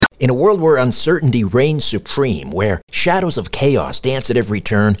In a world where uncertainty reigns supreme, where shadows of chaos dance at every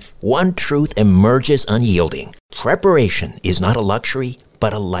turn, one truth emerges unyielding. Preparation is not a luxury,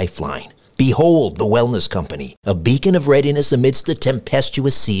 but a lifeline. Behold the Wellness Company, a beacon of readiness amidst the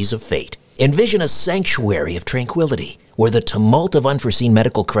tempestuous seas of fate. Envision a sanctuary of tranquility, where the tumult of unforeseen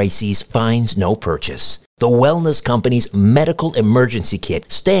medical crises finds no purchase. The Wellness Company's Medical Emergency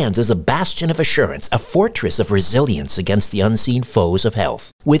Kit stands as a bastion of assurance, a fortress of resilience against the unseen foes of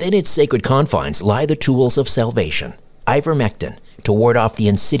health. Within its sacred confines lie the tools of salvation. Ivermectin, to ward off the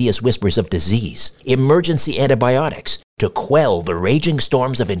insidious whispers of disease. Emergency antibiotics, to quell the raging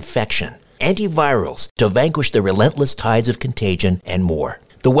storms of infection. Antivirals, to vanquish the relentless tides of contagion, and more.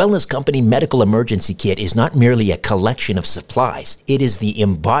 The Wellness Company Medical Emergency Kit is not merely a collection of supplies. It is the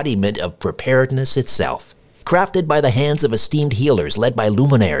embodiment of preparedness itself. Crafted by the hands of esteemed healers led by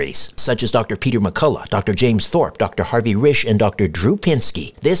luminaries such as Dr. Peter McCullough, Dr. James Thorpe, Dr. Harvey Risch, and Dr. Drew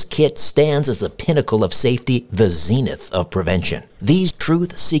Pinsky, this kit stands as the pinnacle of safety, the zenith of prevention. These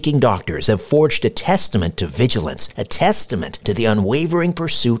truth-seeking doctors have forged a testament to vigilance, a testament to the unwavering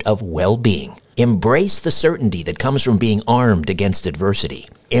pursuit of well-being. Embrace the certainty that comes from being armed against adversity.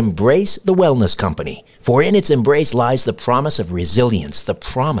 Embrace the Wellness Company, for in its embrace lies the promise of resilience, the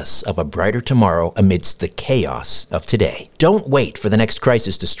promise of a brighter tomorrow amidst the chaos of today. Don't wait for the next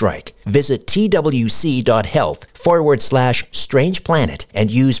crisis to strike. Visit twc.health/Strange Planet and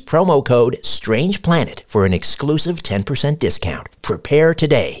use promo code Strange Planet for an exclusive 10% discount. Prepare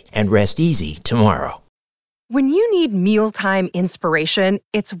today and rest easy tomorrow. When you need mealtime inspiration,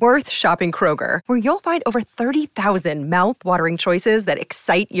 it's worth shopping Kroger, where you'll find over 30,000 mouth-watering choices that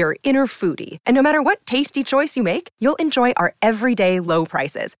excite your inner foodie. And no matter what tasty choice you make, you'll enjoy our everyday low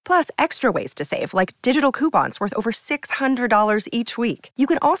prices, plus extra ways to save, like digital coupons worth over $600 each week. You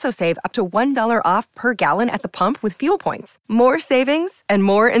can also save up to $1 off per gallon at the pump with fuel points. More savings and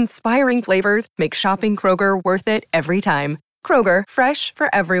more inspiring flavors make shopping Kroger worth it every time. Kroger, fresh for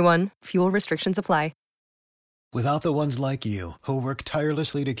everyone. Fuel restrictions apply. Without the ones like you, who work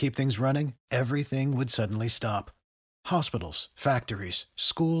tirelessly to keep things running, everything would suddenly stop. Hospitals, factories,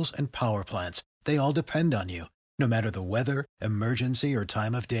 schools, and power plants, they all depend on you. No matter the weather, emergency, or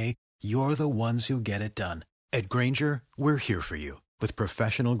time of day, you're the ones who get it done. At Grainger, we're here for you with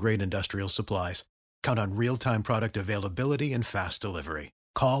professional-grade industrial supplies. Count on real-time product availability and fast delivery.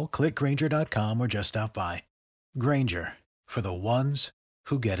 Call, clickgrainger.com, or just stop by. Grainger, for the ones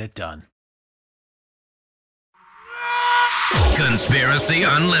who get it done. Conspiracy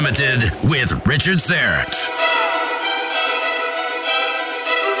Unlimited with Richard Serrett.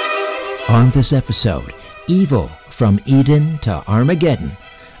 On this episode, Evil from Eden to Armageddon,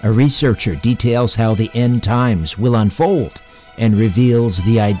 a researcher details how the end times will unfold and reveals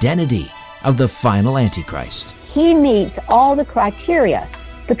the identity of the final Antichrist. He meets all the criteria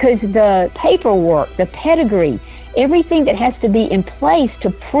because the paperwork, the pedigree, everything that has to be in place to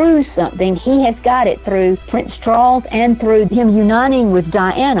prove something, he has got it through Prince Charles and through him uniting with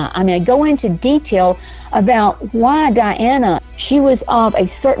Diana. I mean, I go into detail about why Diana, she was of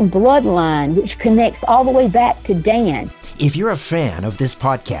a certain bloodline which connects all the way back to Dan. If you're a fan of this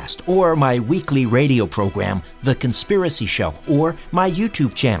podcast or my weekly radio program, The Conspiracy Show, or my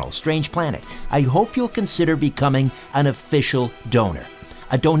YouTube channel, Strange Planet, I hope you'll consider becoming an official donor.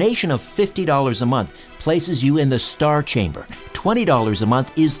 A donation of $50 a month places you in the Star Chamber. $20 a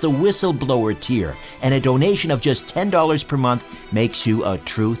month is the Whistleblower tier, and a donation of just $10 per month makes you a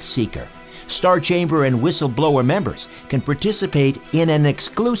truth seeker. Star Chamber and Whistleblower members can participate in an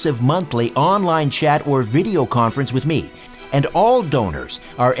exclusive monthly online chat or video conference with me, and all donors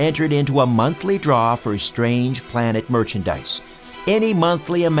are entered into a monthly draw for Strange Planet merchandise. Any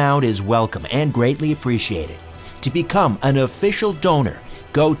monthly amount is welcome and greatly appreciated. To become an official donor,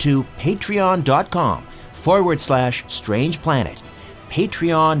 go to patreon.com/Strange Planet.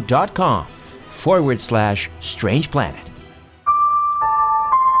 Patreon.com/Strange Planet.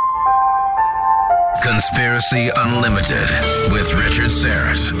 Conspiracy Unlimited with Richard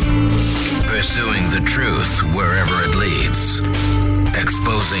Serrett. Pursuing the truth wherever it leads.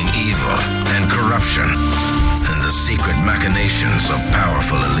 Exposing evil and corruption and the secret machinations of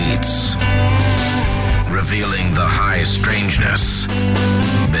powerful elites. Revealing the high strangeness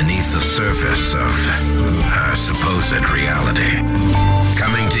beneath the surface of our supposed reality.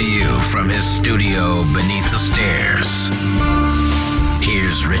 Coming to you from his studio beneath the stairs,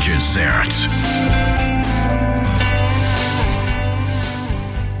 here's Richard Serrett.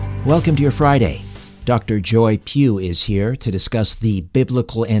 Welcome to your Friday. Dr. Joy Pugh is here to discuss the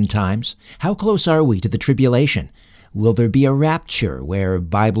biblical end times. How close are we to the tribulation? Will there be a rapture where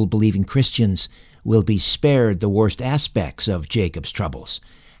Bible-believing Christians will be spared the worst aspects of Jacob's troubles?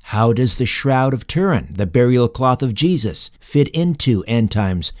 How does the Shroud of Turin, the burial cloth of Jesus, fit into end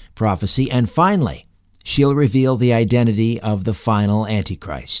times prophecy? And finally, she'll reveal the identity of the final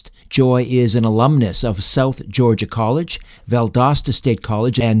Antichrist. Joy is an alumnus of South Georgia College, Valdosta State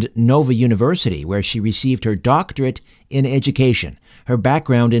College, and Nova University, where she received her doctorate in education. Her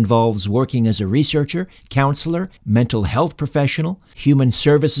background involves working as a researcher, counselor, mental health professional, human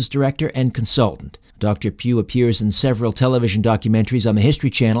services director, and consultant. Dr. Pugh appears in several television documentaries on the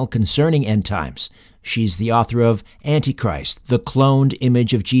History Channel concerning end times. She's the author of Antichrist, the Cloned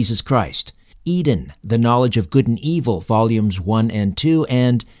Image of Jesus Christ, Eden, The Knowledge of Good and Evil, Volumes 1 and 2,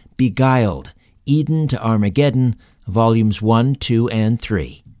 and Beguiled, Eden to Armageddon, Volumes 1, 2, and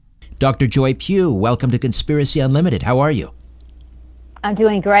 3. Dr. Joy Pugh, welcome to Conspiracy Unlimited. How are you? I'm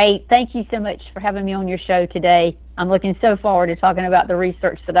doing great. Thank you so much for having me on your show today. I'm looking so forward to talking about the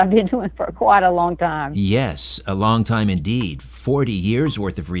research that I've been doing for quite a long time. Yes, a long time indeed. 40 years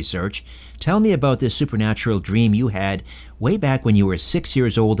worth of research. Tell me about this supernatural dream you had way back when you were 6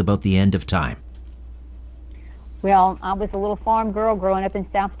 years old about the end of time. Well, I was a little farm girl growing up in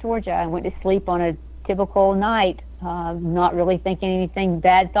South Georgia. I went to sleep on a typical night, not really thinking anything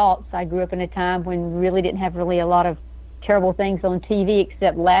bad thoughts. I grew up in a time when we really didn't have really a lot of terrible things on TV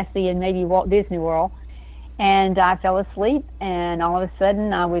except Lassie and maybe Walt Disney World. And I fell asleep, and all of a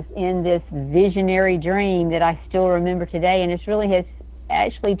sudden I was in this visionary dream that I still remember today, and it really has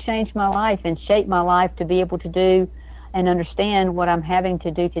actually changed my life and shaped my life to be able to do and understand what I'm having to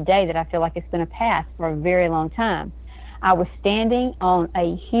do today, that I feel like it's been a path for a very long time. I was standing on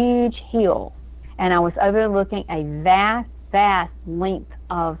a huge hill, and I was overlooking a vast length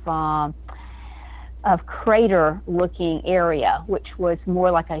of crater-looking area, which was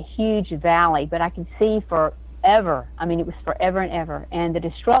more like a huge valley, but I could see forever. I mean, it was forever and ever. And the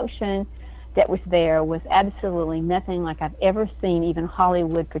destruction that was there was absolutely nothing like I've ever seen even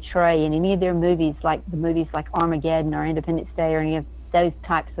Hollywood portray in any of their movies, like the movies like Armageddon or Independence Day or any of those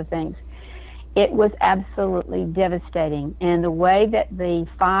types of things. It was absolutely devastating. And the way that the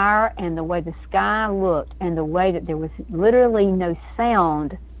fire and the way the sky looked and the way that there was literally no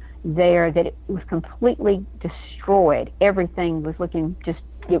sound there, that it was completely destroyed. Everything was looking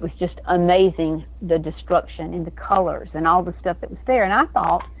it was just amazing, the destruction and the colors and all the stuff that was there. And I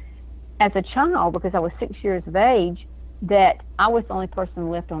thought, as a child, because I was 6 years of age, that I was the only person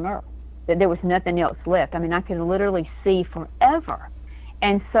left on earth, that there was nothing else left. I mean, I could literally see forever.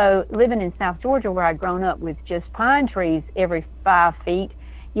 And so living in South Georgia, where I'd grown up with just pine trees every 5 feet,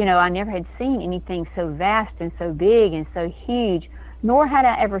 I never had seen anything so vast and so big and so huge, nor had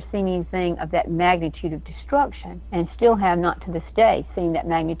I ever seen anything of that magnitude of destruction, and still have not to this day seen that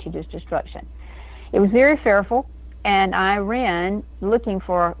magnitude of destruction. It was very fearful, and I ran looking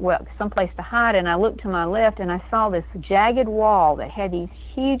for, someplace to hide, and I looked to my left, and I saw this jagged wall that had these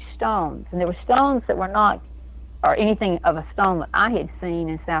huge stones, and there were stones that were not, or anything of a stone that I had seen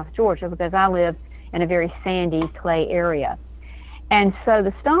in South Georgia, because I live in a very sandy clay area. And so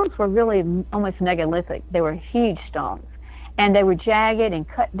the stones were really almost megalithic. They were huge stones. And they were jagged and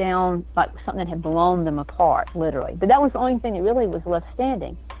cut down like something had blown them apart, literally. But that was the only thing that really was left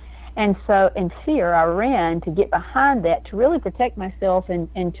standing. And so in fear, I ran to get behind that to really protect myself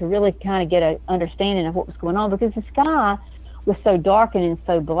and to really kind of get an understanding of what was going on, because the sky was so darkened and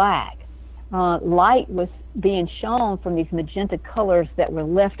so black. Light was being shown from these magenta colors that were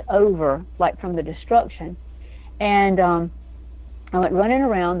left over, like from the destruction. And I went running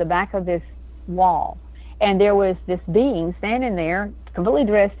around the back of this wall. And there was this being standing there, completely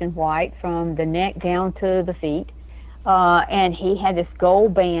dressed in white from the neck down to the feet. And he had this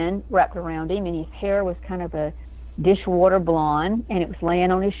gold band wrapped around him, and his hair was kind of a dishwater blonde, and it was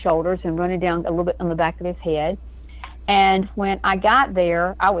laying on his shoulders and running down a little bit on the back of his head. And when I got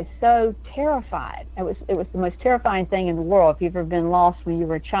there, I was so terrified. It was the most terrifying thing in the world. If you've ever been lost when you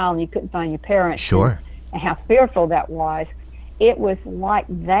were a child and you couldn't find your parents, sure, and how fearful that was. It was like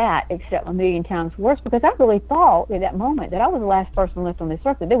that, except a million times worse, because I really thought at that moment that I was the last person left on this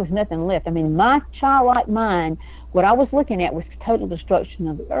earth, that there was nothing left. I mean, my childlike mind, what I was looking at was total destruction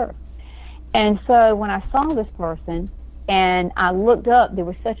of the earth. And so when I saw this person and I looked up, there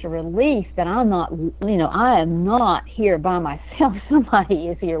was such a relief that I am not here by myself. Somebody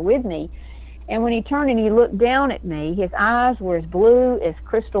is here with me. And when he turned and he looked down at me, his eyes were as blue as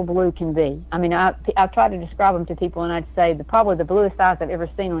crystal blue can be. I mean, I've tried to describe them to people, and I'd say probably the bluest eyes I've ever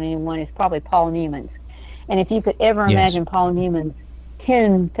seen on anyone is probably Paul Newman's. And if you could ever imagine Paul Newman's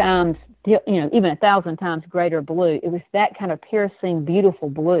 10 times, even 1,000 times greater blue, it was that kind of piercing, beautiful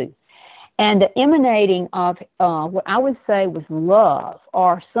blue. And the emanating of what I would say was love,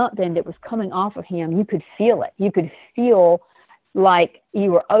 or something that was coming off of him. You could feel it. You could feel like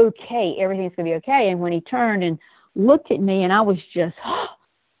you were okay, everything's going to be okay. And when he turned and looked at me, and I was just,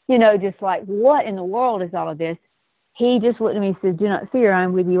 just like, what in the world is all of this? He just looked at me and said, do not fear,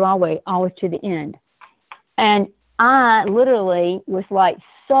 I'm with you always to the end. And I literally was like,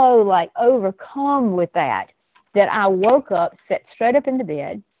 so like overcome with that I woke up, sat straight up in the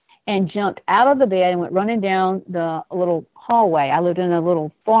bed, and jumped out of the bed and went running down the little hallway. I lived in a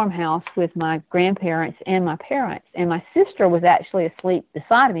little farmhouse with my grandparents and my parents, and my sister was actually asleep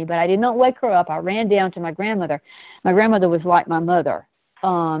beside of me, but I did not wake her up. I ran down to my grandmother. My grandmother was like my mother,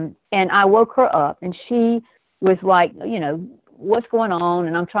 and I woke her up, and she was like, what's going on?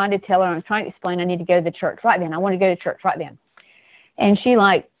 And I'm trying to tell her, I'm trying to explain I need to go to the church right then. I want to go to church right then. And she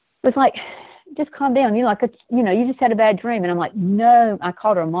was like, just calm down. You just had a bad dream. And I'm like, no, I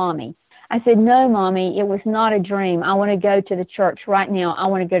called her Mommy. I said, no, Mommy, it was not a dream. I want to go to the church right now. I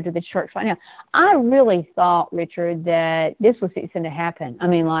want to go to the church right now. I really thought, Richard, that this was fixing to happen. I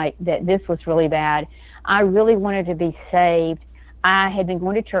mean, like that this was really bad. I really wanted to be saved. I had been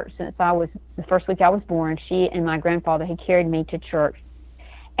going to church since the first week I was born. She and my grandfather had carried me to church.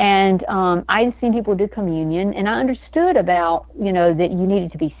 And I had seen people do communion, and I understood about, that you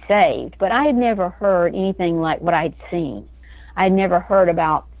needed to be saved. But I had never heard anything like what I had seen. I had never heard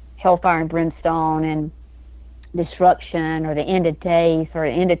about hellfire and brimstone and destruction or the end of days or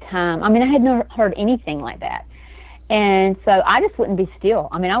the end of time. I mean, I had never heard anything like that. And so I just wouldn't be still.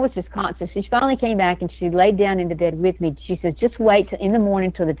 I mean, I was just conscious. She finally came back, and she laid down in the bed with me. She says, just wait till in the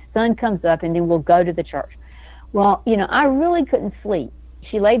morning till the sun comes up, and then we'll go to the church. Well, I really couldn't sleep.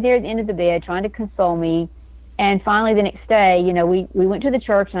 She laid there at the end of the bed trying to console me. And finally the next day, we went to the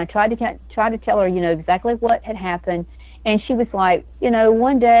church, and I tried to tell her, exactly what had happened. And she was like,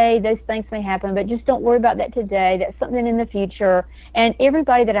 one day those things may happen, but just don't worry about that today. That's something in the future. And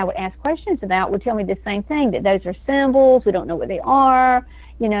everybody that I would ask questions about would tell me the same thing, that those are symbols. We don't know what they are.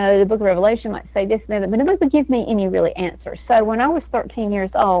 The book of Revelation might say this and that, but nobody would give me any really answers. So when I was 13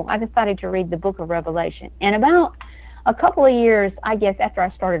 years old, I decided to read the book of Revelation. And about a couple of years, I guess, after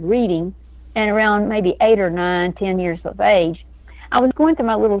I started reading, and around maybe 8 or 9, 10 years of age, I was going through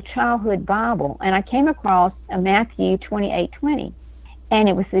my little childhood Bible, and I came across Matthew 28:20, and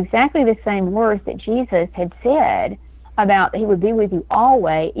it was exactly the same words that Jesus had said about that he would be with you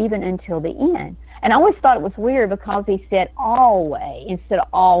always, even until the end. And I always thought it was weird because he said always instead of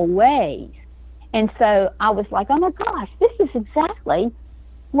always. And so I was like, oh my gosh, this is exactly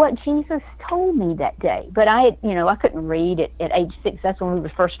what Jesus told me that day. But I couldn't read at age 6. That's when we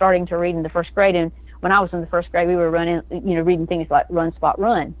were first starting to read in the first grade. And when I was in the first grade, we were reading things like Run, Spot,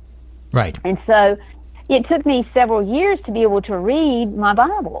 Run. Right. And so it took me several years to be able to read my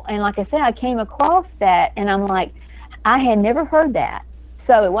Bible. And like I said, I came across that, and I'm like, I had never heard that.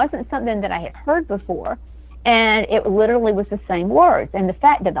 So it wasn't something that I had heard before. And it literally was the same words. And the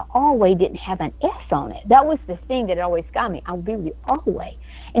fact that the always didn't have an S on it, that was the thing that always got me. I'll be with you always.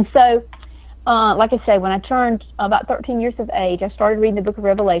 And so, like I said, when I turned about 13 years of age, I started reading the book of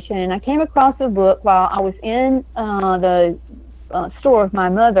Revelation, and I came across a book while I was in the store with my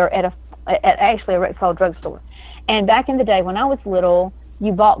mother at actually a Rexall drugstore. And back in the day when I was little,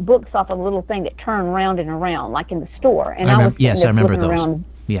 you bought books off of a little thing that turned round and around, like in the store. And I remember those.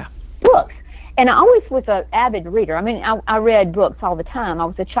 Yeah. Books. And I always was an avid reader. I mean, I read books all the time. I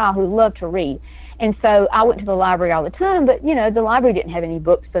was a child who loved to read. And so I went to the library all the time, but, the library didn't have any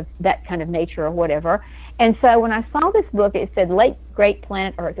books of that kind of nature or whatever. And so when I saw this book, it said Late Great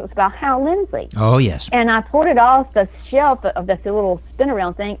Planet Earth. It was about Hal Lindsey. Oh, yes. And I pulled it off the shelf of this little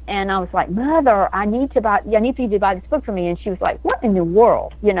spin-around thing, and I was like, Mother, I need for you to buy this book for me. And she was like, what in the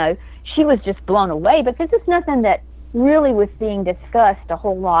world? She was just blown away because it's nothing that really was being discussed a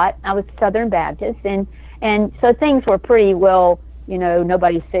whole lot. I was Southern Baptist, and so things were pretty well,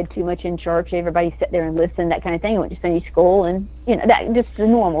 nobody said too much in church. Everybody sat there and listened, that kind of thing. I went to Sunday school, and, that just the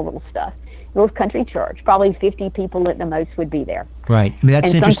normal little stuff. Little country church, probably 50 people at the most would be there. Right. I mean,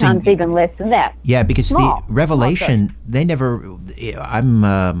 that's interesting. Sometimes even less than that. Yeah, because the Revelation, they never,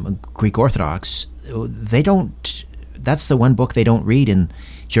 I'm Greek Orthodox, they don't, that's the one book they don't read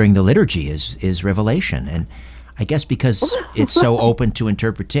during the liturgy is Revelation. And I guess because it's so open to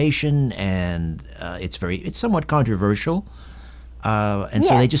interpretation, and it's somewhat controversial, and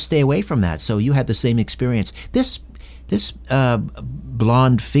so they just stay away from that. So you had the same experience. This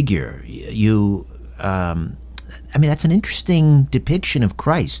blonde figure, that's an interesting depiction of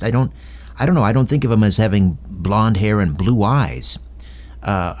Christ. I don't know. I don't think of him as having blonde hair and blue eyes.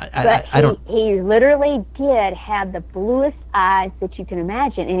 He literally did have the bluest eyes that you can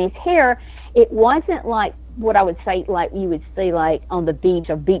imagine, and his hair, it wasn't like what I would say, like you would see like on the beach,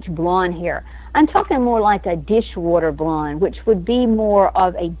 or beach blonde hair. I'm talking more like a dishwater blonde, which would be more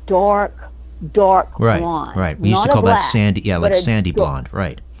of a dark blonde. Right. We used to call that sandy, like sandy blonde,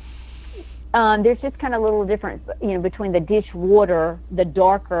 right. There's just kind of a little difference, between the dishwater, the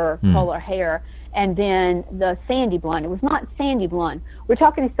darker color hair, and then the sandy blonde. It was not sandy blonde. We're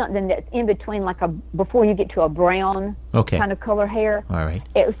talking something that's in between, before you get to a brown kind of color hair. All right.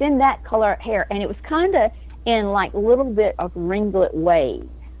 It was in that color hair, and it was kind of in like a little bit of ringlet waves.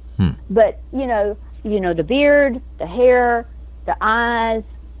 But, the beard, the hair, the eyes,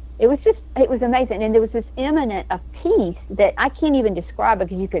 it was amazing. And there was this eminence of peace that I can't even describe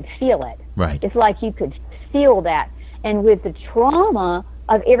because you could feel it. Right. It's like you could feel that. And with the trauma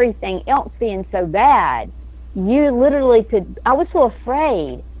of everything else being so bad, you literally I was so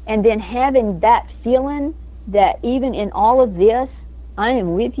afraid. And then having that feeling that even in all of this, I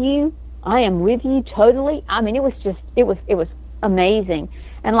am with you totally. I mean, it was amazing.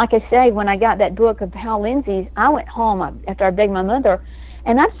 And like I say, when I got that book of Hal Lindsey's, I went home after I begged my mother,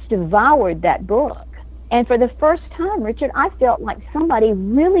 and I just devoured that book. And for the first time, Richard, I felt like somebody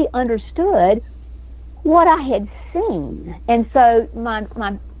really understood what I had seen. And so my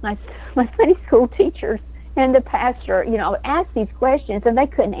Sunday school teachers and the pastor, I would ask these questions, and they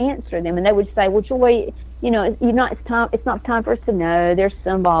couldn't answer them. And they would say, well, Joy, it's not time for us to know. They're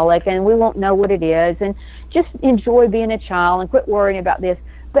symbolic, and we won't know what it is. And just enjoy being a child and quit worrying about this.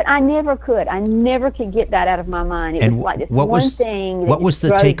 But I never could. I never could get that out of my mind. It was like this one thing. What was the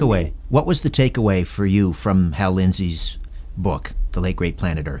takeaway? What was the takeaway for you from Hal Lindsey's book, The Late Great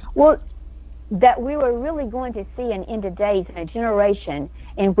Planet Earth? Well, that we were really going to see an end of days in a generation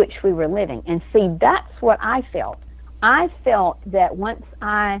in which we were living. And see, that's what I felt. I felt that once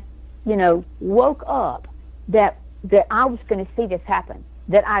I, woke up, that I was going to see this happen.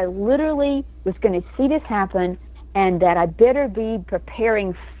 That I literally was going to see this happen, and that I better be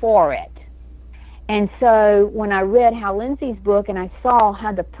preparing for it. And so when I read Hal Lindsey's book and I saw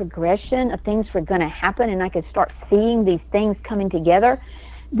how the progression of things were going to happen, and I could start seeing these things coming together,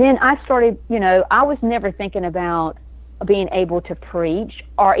 then I started, I was never thinking about being able to preach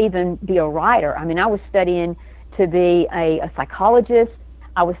or even be a writer. I mean, I was studying to be a psychologist.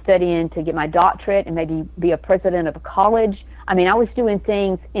 I was studying to get my doctorate and maybe be a president of a college. I mean, I was doing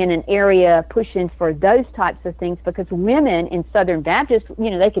things in an area pushing for those types of things, because women in Southern Baptist,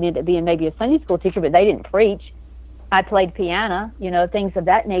 they could end up being maybe a Sunday school teacher, but they didn't preach. I played piano, things of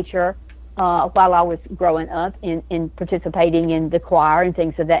that nature, while I was growing up in participating in the choir and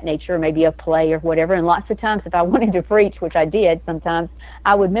things of that nature, maybe a play or whatever. And lots of times if I wanted to preach, which I did sometimes,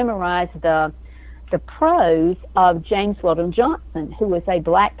 I would memorize the prose of James Weldon Johnson, who was a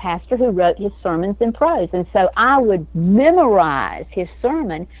black pastor who wrote his sermons in prose. And so I would memorize his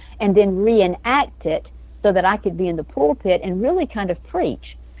sermon and then reenact it so that I could be in the pulpit and really kind of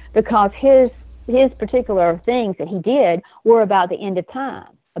preach, because his particular things that he did were about the end of time,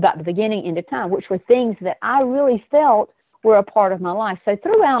 about the beginning, end of time, which were things that I really felt were a part of my life. So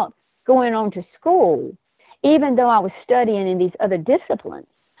throughout going on to school, even though I was studying in these other disciplines,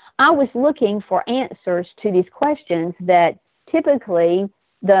 I was looking for answers to these questions that typically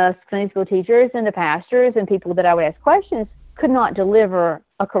the Sunday school teachers and the pastors and people that I would ask questions could not deliver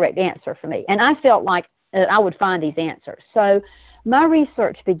a correct answer for me. And I felt like I would find these answers. So my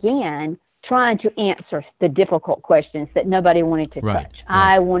research began trying to answer the difficult questions that nobody wanted to touch. Right.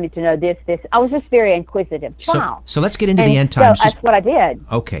 I wanted to know this. I was just very inquisitive child. So let's get into the end times. So that's what I did.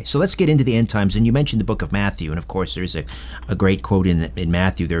 Okay, so let's get into the end times. And you mentioned the book of Matthew, and of course there's a great quote in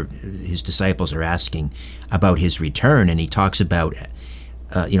Matthew. His disciples are asking about his return, and he talks about,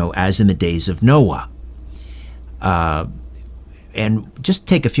 as in the days of Noah. And just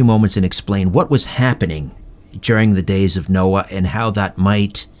take a few moments and explain what was happening during the days of Noah and how that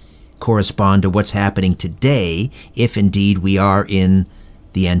might correspond to what's happening today, if indeed we are in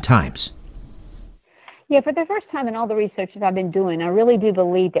the end times. Yeah, for the first time in all the research that I've been doing, I really do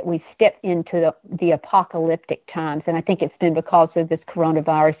believe that we stepped into the apocalyptic times, and I think it's been because of this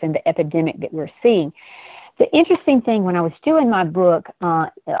coronavirus and the epidemic that we're seeing. The interesting thing, when I was doing my book,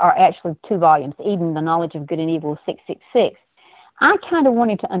 are actually 2 volumes, Eden, The Knowledge of Good and Evil, 666, I kind of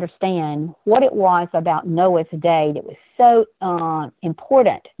wanted to understand what it was about Noah's day that was so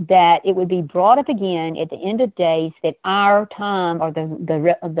important that it would be brought up again at the end of days, that our time, or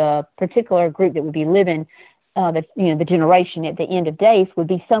the particular group that would be living, the generation at the end of days, would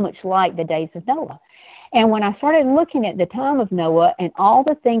be so much like the days of Noah. And when I started looking at the time of Noah and all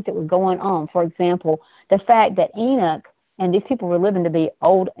the things that were going on, for example, the fact that Enoch, and these people were living to be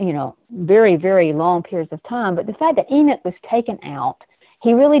old, very, very long periods of time. But the fact that Enoch was taken out,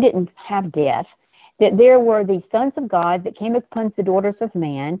 he really didn't have death. that there were these sons of God that came upon the daughters of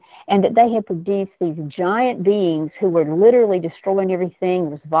man, and that they had produced these giant beings who were literally destroying everything.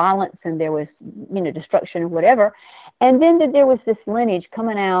 There was violence and there was, destruction and whatever. And then that there was this lineage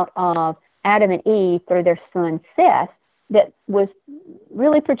coming out of Adam and Eve through their son Seth that was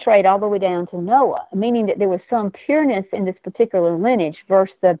really portrayed all the way down to Noah, meaning that there was some pureness in this particular lineage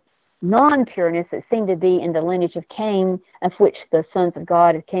versus the non-pureness that seemed to be in the lineage of Cain, of which the sons of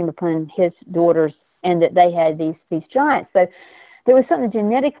God came upon his daughters, and that they had these giants. So there was something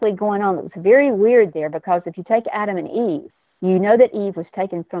genetically going on that was very weird there, because if you take Adam and Eve, you know that Eve was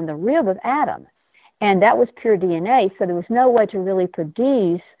taken from the rib of Adam, and that was pure DNA, so there was no way to really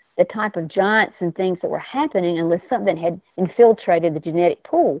produce the type of giants and things that were happening unless something had infiltrated the genetic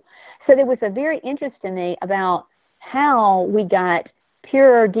pool. So there was a very interest in me about how we got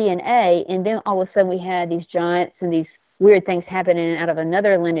pure DNA, and then all of a sudden we had these giants and these weird things happening out of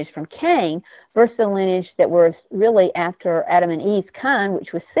another lineage from Cain versus the lineage that was really after Adam and Eve's kind,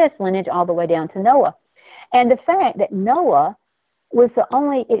 which was Seth's lineage all the way down to Noah. And the fact that Noah was the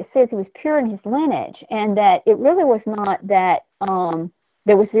only, it says he was pure in his lineage, and that it really was not that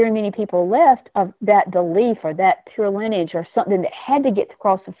there was very many people left of that belief or that pure lineage or something that had to get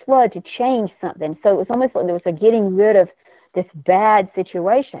across the flood to change something. So it was almost like there was a getting rid of this bad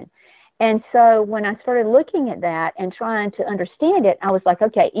situation. And so when I started looking at that and trying to understand it, I was like,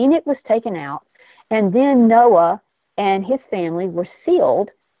 okay, Enoch was taken out, and then Noah and his family were sealed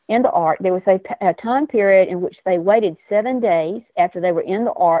in the ark. There was a time period in which they waited 7 days after they were in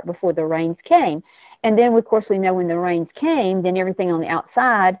the ark before the rains came. And then, of course, we know when the rains came, then everything on the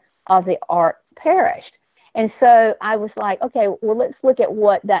outside of the ark perished. And so I was like, okay, well, let's look at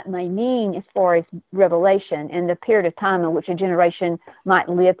what that may mean as far as Revelation and the period of time in which a generation might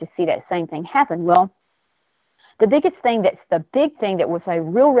live to see that same thing happen. Well, the big thing that was a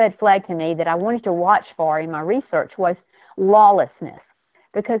real red flag to me that I wanted to watch for in my research was lawlessness,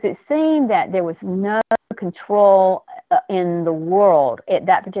 because it seemed that there was no control in the world at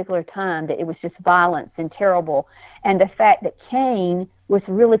that particular time, that it was just violence and terrible. And the fact that Cain was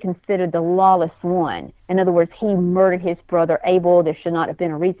really considered the lawless one. In other words, he murdered his brother Abel. There should not have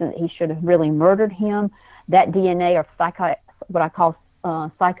been a reason that he should have really murdered him. That DNA, or what I call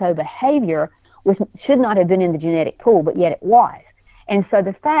psycho behavior, should not have been in the genetic pool, but yet it was. And so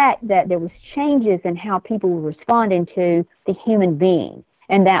the fact that there was changes in how people were responding to the human being,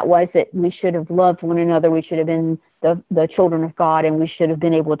 and that was that we should have loved one another, we should have been the children of God, and we should have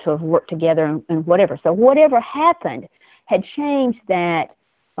been able to have worked together and whatever. So whatever happened had changed that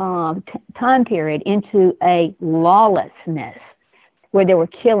time period into a lawlessness, where there were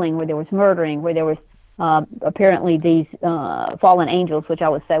killing, where there was murdering, where there was apparently these fallen angels, which I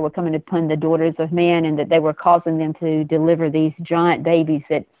would say were coming upon the daughters of man, and that they were causing them to deliver these giant babies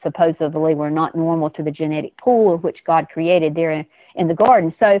that supposedly were not normal to the genetic pool of which God created there in the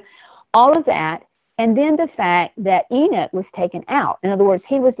garden. So all of that, and then the fact that Enoch was taken out. In other words,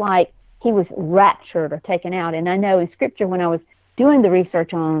 he was raptured or taken out. And I know in Scripture, when I was doing the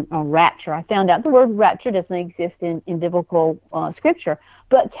research on rapture, I found out the word rapture doesn't exist in biblical Scripture,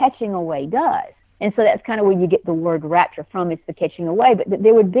 but catching away does. And so that's kind of where you get the word rapture from, it's the catching away. But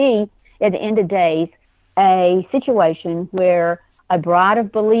there would be, at the end of days, a situation where a bride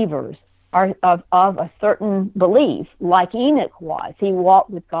of believers are of a certain belief, like Enoch was. He walked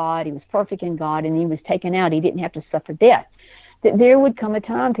with God, he was perfect in God, and he was taken out. He didn't have to suffer death. That there would come a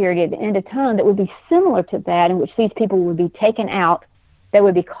time period at the end of time that would be similar to that, in which these people would be taken out, they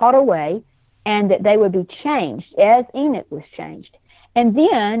would be caught away, and that they would be changed as Enoch was changed. And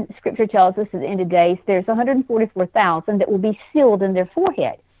then Scripture tells us at the end of days, there's 144,000 that will be sealed in their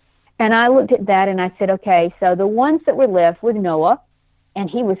forehead. And I looked at that and I said, okay, so the ones that were left with Noah, and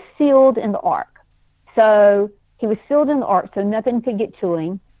he was sealed in the ark. So he was sealed in the ark so nothing could get to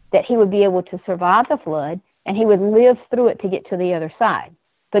him, that he would be able to survive the flood, and he would live through it to get to the other side.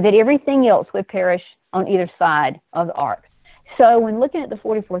 But that everything else would perish on either side of the ark. So when looking at the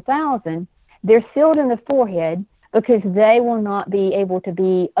 44,000, they're sealed in the forehead because they will not be able to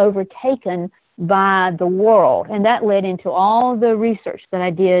be overtaken by the world. And that led into all the research that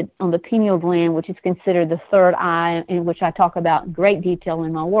I did on the pineal gland, which is considered the third eye, in which I talk about in great detail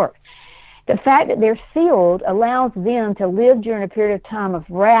in my work. The fact that they're sealed allows them to live during a period of time of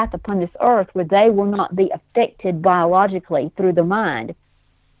wrath upon this earth, where they will not be affected biologically through the mind.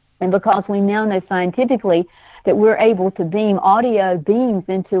 And because we now know scientifically that we're able to beam audio beams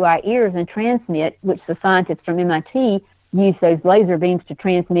into our ears and transmit, which the scientists from MIT use those laser beams to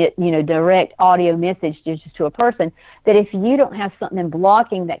transmit, direct audio messages to a person, that if you don't have something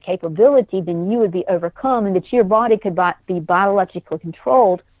blocking that capability, then you would be overcome, and that your body could be biologically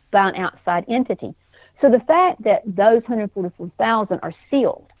controlled by an outside entity. So the fact that those 144,000 are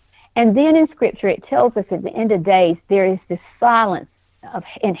sealed, and then in Scripture it tells us at the end of days there is this silence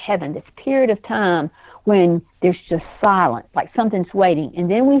in heaven, this period of time when there's just silence, like something's waiting. And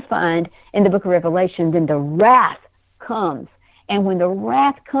then we find in the book of Revelation, then the wrath comes. And when the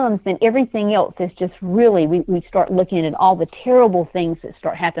wrath comes, then everything else is just really, we start looking at all the terrible things that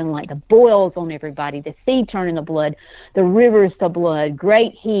start happening, like the boils on everybody, the sea turning to blood, the rivers to blood,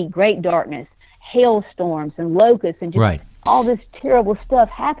 great heat, great darkness, hailstorms and locusts, and just all this terrible stuff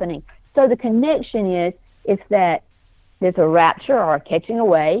happening. So the connection is that there's a rapture or a catching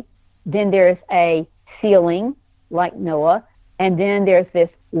away, then there's a sealing like Noah, and then there's this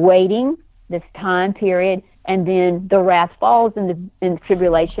waiting, this time period, and then the wrath falls in the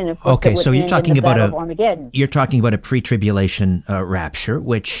tribulation. Of course, okay, so you're talking about Armageddon. a pre-tribulation rapture,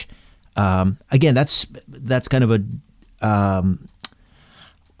 which again, that's kind of a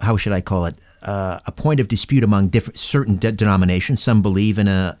how should I call it? A point of dispute among certain denominations. Some believe in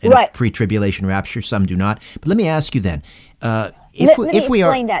a pre-tribulation rapture, some do not. But let me ask you then, if we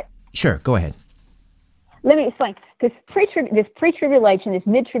are, that. Sure, go ahead. Let me explain. This pre-tribulation, this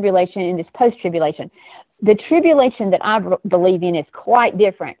mid-tribulation, and this post-tribulation. The tribulation that I believe in is quite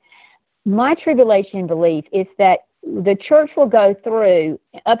different. My tribulation belief is that the church will go through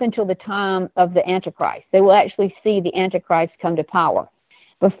up until the time of the Antichrist. They will actually see the Antichrist come to power.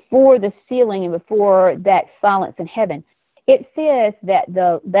 Before the sealing and before that silence in heaven, it says that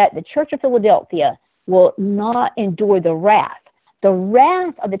the Church of Philadelphia will not endure the wrath. The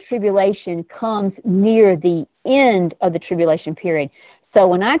wrath of the tribulation comes near the end of the tribulation period. So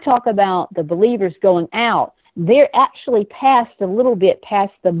when I talk about the believers going out, they're actually a little bit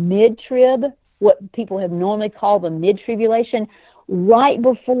past the mid-trib, what people have normally called the mid-tribulation, right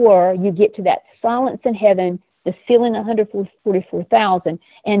before you get to that silence in heaven, the sealing 144,000,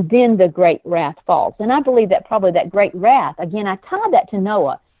 and then the great wrath falls. And I believe that probably that great wrath, again, I tie that to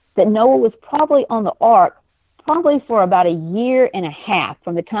Noah, that Noah was probably on the ark probably for about a year and a half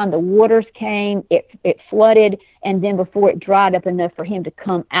from the time the waters came, it flooded, and then before it dried up enough for him to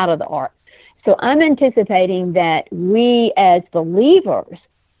come out of the ark. So I'm anticipating that we as believers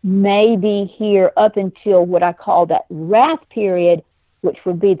may be here up until what I call that wrath period, which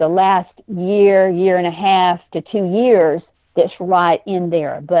would be the last year and a half to 2 years that's right in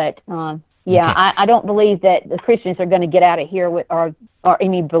there. But, I don't believe that the Christians are going to get out of here or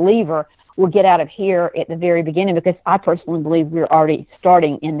any believer will get out of here at the very beginning, because I personally believe we're already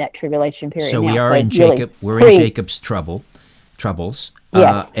starting in that tribulation period. So now. We are in Jacob. We're in Jacob's troubles.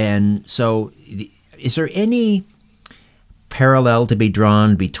 Yes. And so, is there any parallel to be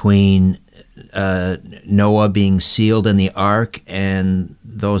drawn between Noah being sealed in the ark and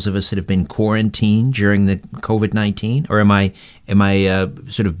those of us that have been quarantined during the COVID-19, or am I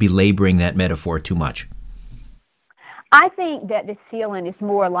sort of belaboring that metaphor too much? I think that the sealing is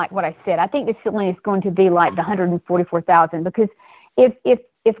more like what I said. I think the sealing is going to be like the 144,000, because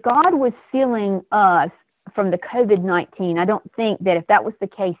if God was sealing us from the COVID-19, I don't think that if that was the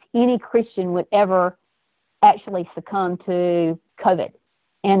case, any Christian would ever actually succumb to COVID.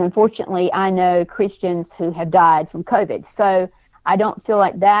 And unfortunately, I know Christians who have died from COVID. So I don't feel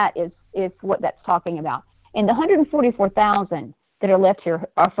like that is what that's talking about. And the 144,000 that are left here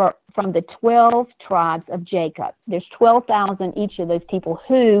are from the 12 tribes of Jacob. There's 12,000 each of those people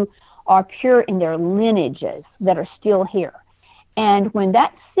who are pure in their lineages that are still here. And when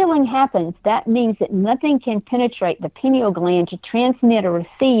that sealing happens, that means that nothing can penetrate the pineal gland to transmit or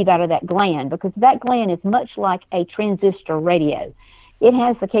receive out of that gland, because that gland is much like a transistor radio. It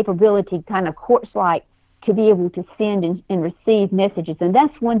has the capability, kind of quartz-like, to be able to send and receive messages. And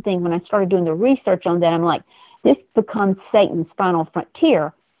that's one thing, when I started doing the research on that, I'm like, this becomes Satan's final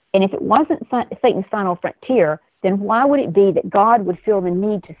frontier. And if it wasn't Satan's final frontier, then why would it be that God would feel the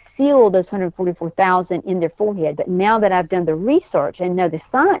need to seal those 144,000 in their forehead? But now that I've done the research and know the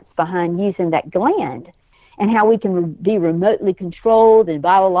science behind using that gland and how we can be remotely controlled and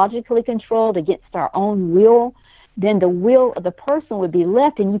biologically controlled against our own will, then the will of the person would be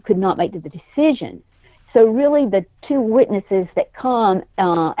left and you could not make the decision. So really the two witnesses that come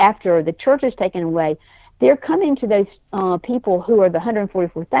after the church is taken away, they're coming to those people who are the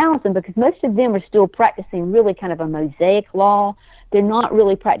 144,000, because most of them are still practicing really kind of a Mosaic law. They're not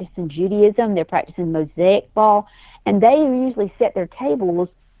really practicing Judaism. They're practicing Mosaic law. And they usually set their tables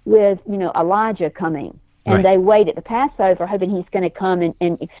with, Elijah coming. And They wait at the Passover hoping he's going to come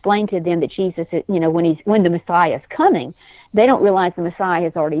and explain to them that Jesus, when the Messiah is coming. They don't realize the Messiah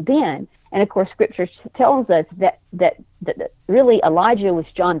has already been. And of course, Scripture tells us that really Elijah was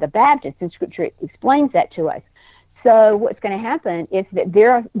John the Baptist, and Scripture explains that to us. So what's going to happen is that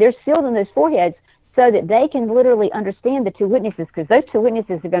they're sealed in those foreheads so that they can literally understand the two witnesses, because those two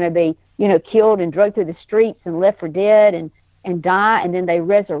witnesses are going to be, killed and dragged through the streets and left for dead and die, and then they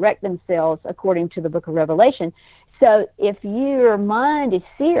resurrect themselves according to the book of Revelation. So if your mind is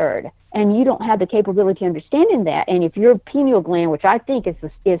seared and you don't have the capability of understanding that, and if your pineal gland, which I think is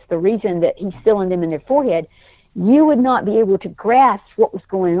the reason that he's sealing them in their forehead, you would not be able to grasp what was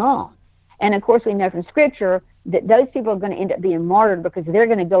going on. And of course, we know from Scripture that those people are going to end up being martyred because they're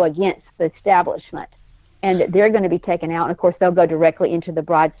going to go against the establishment, and that they're going to be taken out. And of course, they'll go directly into the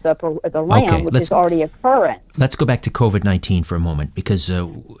bride supper of the Lamb, which is already occurring. Let's go back to COVID-19 for a moment, because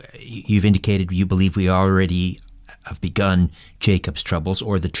you've indicated you believe we already have begun Jacob's troubles,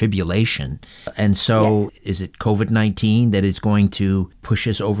 or the tribulation. And so Is it COVID-19 that is going to push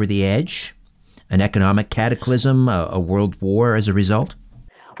us over the edge? An economic cataclysm, a world war as a result?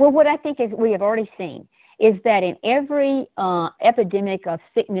 Well, what I think is we have already seen is that in every epidemic of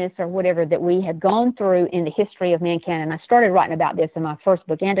sickness or whatever that we have gone through in the history of mankind, and I started writing about this in my first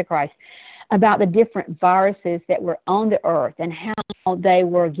book, Antichrist, about the different viruses that were on the earth and how they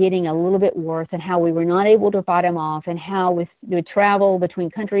were getting a little bit worse, and how we were not able to fight them off, and how with the travel between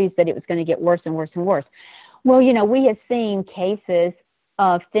countries that it was going to get worse and worse and worse. Well, we have seen cases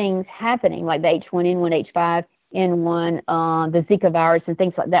of things happening like the H1N1, H5N1, the Zika virus and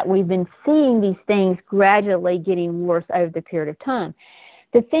things like that. We've been seeing these things gradually getting worse over the period of time.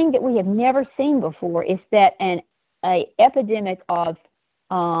 The thing that we have never seen before is that an epidemic of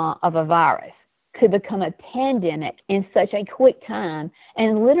a virus could become a pandemic in such a quick time,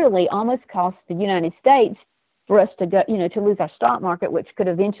 and literally almost cost the United States for us to go, to lose our stock market, which could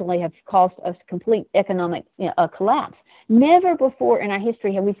eventually have cost us complete economic collapse. Never before in our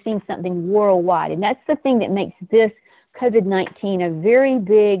history have we seen something worldwide, and that's the thing that makes this COVID-19 a very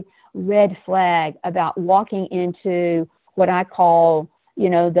big red flag about walking into what I call,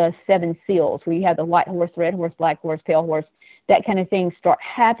 the seven seals, where you have the white horse, red horse, black horse, pale horse, that kind of thing start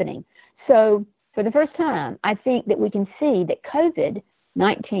happening. So for the first time, I think that we can see that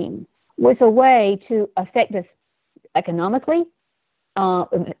COVID-19 was a way to affect us economically,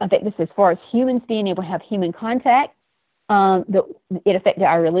 affect us as far as humans being able to have human contact. It affected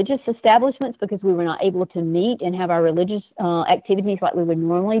our religious establishments because we were not able to meet and have our religious activities like we would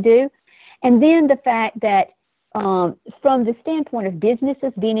normally do. And then the fact that from the standpoint of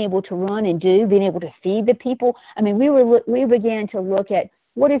businesses being able to run and being able to feed the people, we began to look at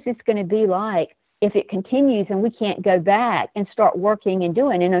what is this going to be like if it continues and we can't go back and start working and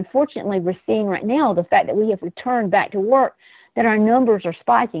doing. And unfortunately, we're seeing right now the fact that we have returned back to work, that our numbers are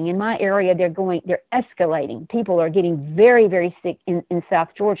spiking. In my area, they're escalating. People are getting very, very sick in South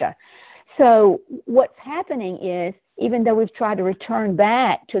Georgia. So what's happening is, even though we've tried to return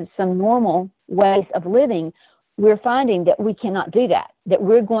back to some normal ways of living, we're finding that we cannot do that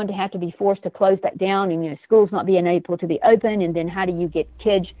we're going to have to be forced to close back down, and schools not being able to be open, and then how do you get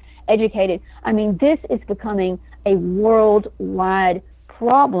kids educated? This is becoming a worldwide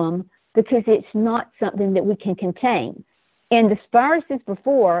problem because it's not something that we can contain. And the viruses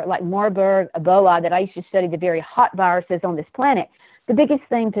before, like Marburg, Ebola, that I used to study, the very hot viruses on this planet, the biggest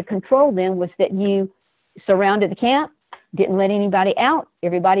thing to control them was that you surrounded the camp, didn't let anybody out,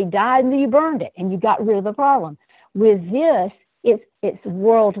 everybody died, and then you burned it, and you got rid of the problem. With this, it's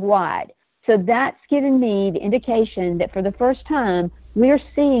worldwide. So that's given me the indication that for the first time, we're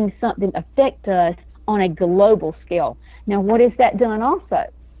seeing something affect us on a global scale. Now, what has that done also?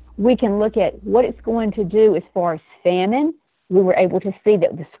 We can look at what it's going to do as far as famine. We were able to see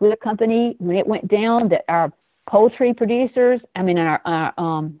that the Swift company, when it went down, that our poultry producers, our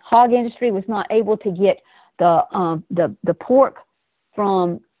hog industry was not able to get the pork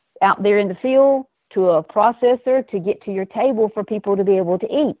from out there in the field to a processor to get to your table for people to be able to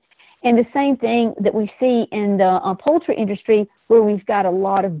eat. And the same thing that we see in the poultry industry, where we've got a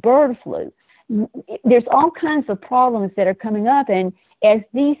lot of bird flu. There's all kinds of problems that are coming up, and as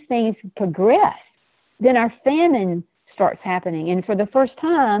these things progress, then our famine starts happening. And for the first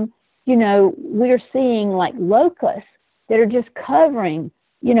time, we're seeing like locusts that are just covering,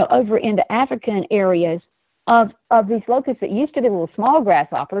 over in the African areas of these locusts that used to be little small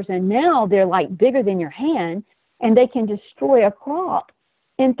grasshoppers, and now they're like bigger than your hand, and they can destroy a crop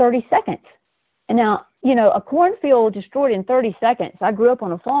in 30 seconds. And now, a cornfield destroyed in 30 seconds. I grew up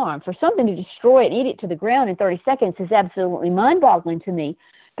on a farm. For something to destroy it, eat it to the ground in 30 seconds is absolutely mind-boggling to me,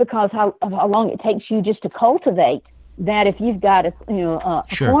 because how long it takes you just to cultivate that if you've got a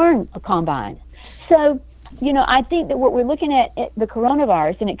corn combine. So, I think that what we're looking at the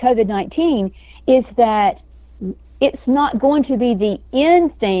coronavirus and at COVID-19 is that it's not going to be the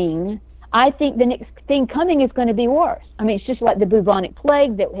end thing I think the next thing coming is going to be worse. I mean, it's just like the bubonic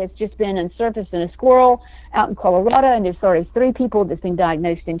plague that has just been unsurfaced in a squirrel out in Colorado, and there's already 3 people that's been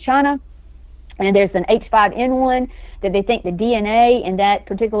diagnosed in China. And there's an H5N1 that they think the DNA in that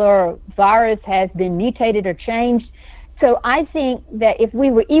particular virus has been mutated or changed. So I think that if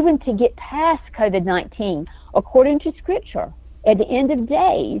we were even to get past COVID-19, according to Scripture, at the end of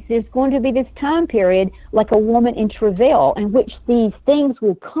days, there's going to be this time period like a woman in travail in which these things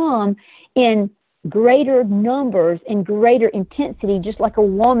will come in greater numbers and greater intensity, just like a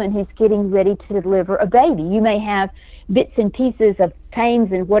woman who's getting ready to deliver a baby. You may have bits and pieces of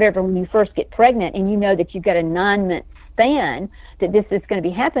pains and whatever when you first get pregnant, and you know that you've got a 9-month span that this is going to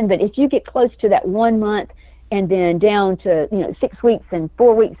be happening. But if you get close to that 1 month and then down to 6 weeks and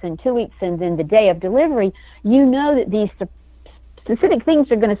 4 weeks and 2 weeks and then the day of delivery, you know that these specific things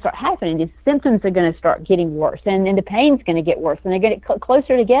are going to start happening. These symptoms are going to start getting worse, and then the pain's going to get worse, and they're going to get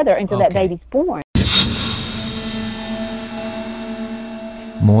closer together until that baby's born.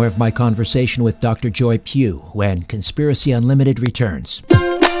 More of my conversation with Dr. Joy Pugh when Conspiracy Unlimited returns.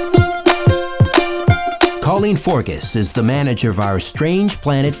 Colleen Forgas is the manager of our Strange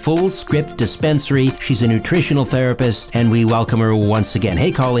Planet Full Script Dispensary. She's a nutritional therapist, and we welcome her once again.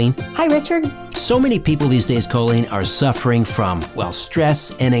 Hey, Colleen. Hi, Richard. So many people these days, Colleen, are suffering from,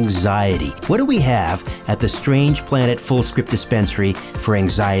 stress and anxiety. What do we have at the Strange Planet Full Script Dispensary for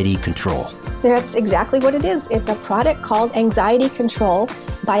anxiety control? That's exactly what it is. It's a product called Anxiety Control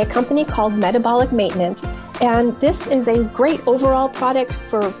by a company called Metabolic Maintenance. And this is a great overall product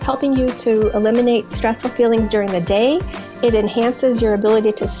for helping you to eliminate stressful feelings during the day. It enhances your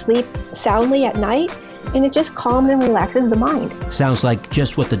ability to sleep soundly at night, and it just calms and relaxes the mind. Sounds like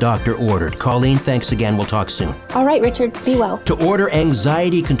just what the doctor ordered. Colleen, thanks again. We'll talk soon. All right, Richard. Be well. To order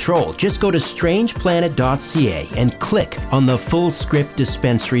Anxiety Control, just go to strangeplanet.ca and click on the Full Script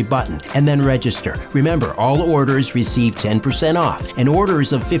Dispensary button and then register. Remember, all orders receive 10% off, and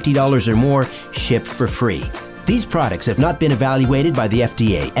orders of $50 or more ship for free. These products have not been evaluated by the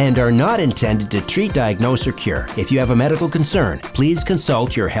FDA and are not intended to treat, diagnose, or cure. If you have a medical concern, please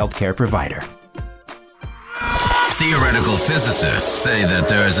consult your healthcare provider. Theoretical physicists say that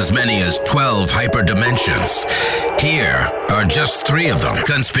there's as many as 12 hyperdimensions. Here are just 3 of them.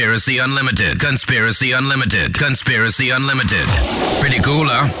 Conspiracy Unlimited, Conspiracy Unlimited, Conspiracy Unlimited. Pretty cool,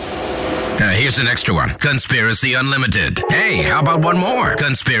 huh? Here's an extra one. Conspiracy Unlimited. Hey, how about one more?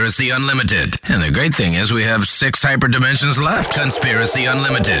 Conspiracy Unlimited. And the great thing is we have 6 hyperdimensions left. Conspiracy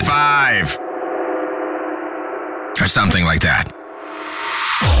Unlimited. 5. Or something like that.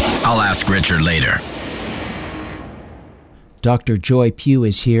 I'll ask Richard later. Dr. Joy Pugh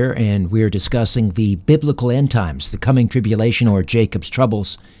is here, and we're discussing the biblical end times, the coming tribulation or Jacob's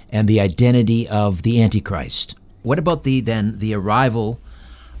troubles, and the identity of the Antichrist. What about the arrival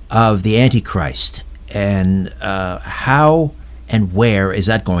of the Antichrist, and how and where is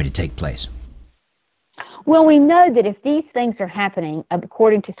that going to take place? Well, we know that if these things are happening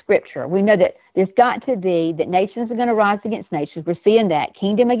according to Scripture, we know that there's got to be that nations are going to rise against nations. We're seeing that,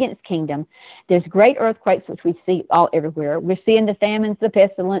 kingdom against kingdom. There's great earthquakes, which we see all everywhere. We're seeing the famines, the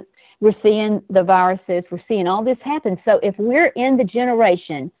pestilence. We're seeing the viruses. We're seeing all this happen. So if we're in the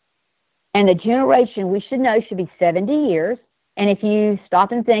generation, and the generation we should know should be 70 years, and if you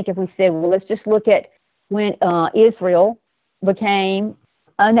stop and think, if we said, well, let's just look at when Israel became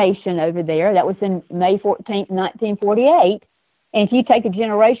a nation over there. That was in May 14th, 1948. And if you take a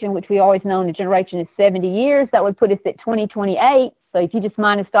generation, which we always know a generation is 70 years, that would put us at 2028. So if you just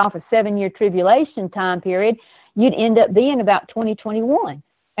minus off a 7-year tribulation time period, you'd end up being about 2021.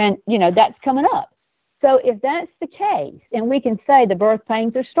 And, that's coming up. So if that's the case, and we can say the birth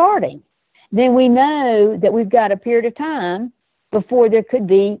pains are starting, then we know that we've got a period of time before there could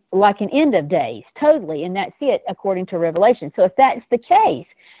be like an end of days, totally, and that's it, according to Revelation. So if that's the case,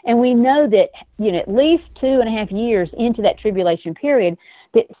 and we know that, at least 2.5 years into that tribulation period,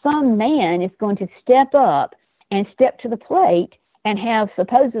 that some man is going to step up and step to the plate and have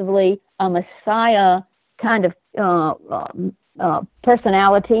supposedly a Messiah kind of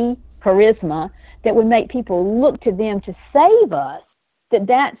personality, charisma, that would make people look to them to save us,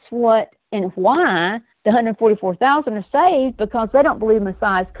 that's what and why the 144,000 are saved, because they don't believe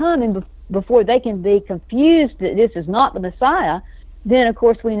Messiah's coming before they can be confused that this is not the Messiah. Then, of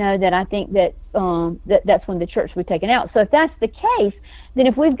course, we know that I think that that's when the church will be taken out. So if that's the case, then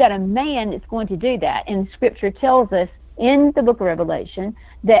if we've got a man that's going to do that, and Scripture tells us in the book of Revelation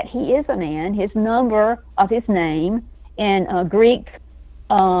that he is a man, his number of his name in Greek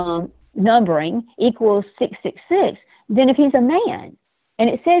numbering equals 666, then if he's a man, and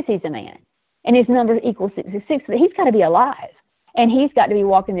it says he's a man, and his number equals 666, he's got to be alive. And he's got to be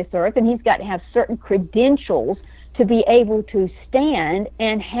walking this earth, and he's got to have certain credentials to be able to stand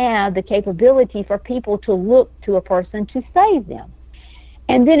and have the capability for people to look to a person to save them.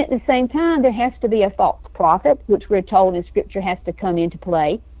 And then at the same time, there has to be a false prophet, which we're told in Scripture has to come into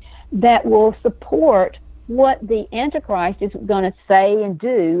play, that will support what the Antichrist is going to say and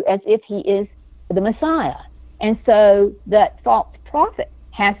do as if he is the Messiah. And so that false prophet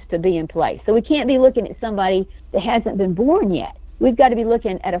has to be in place. So we can't be looking at somebody that hasn't been born yet. We've got to be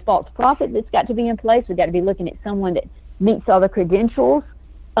looking at a false prophet that's got to be in place. We've got to be looking at someone that meets all the credentials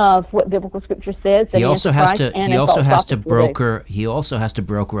of what biblical Scripture says. He also has to broker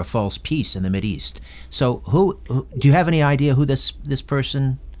a false peace in the Mideast. So who do you have any idea who this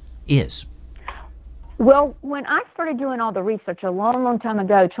person is? Well, when I started doing all the research a long time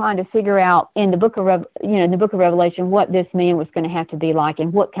ago, trying to figure out in the book of Revelation what this man was going to have to be like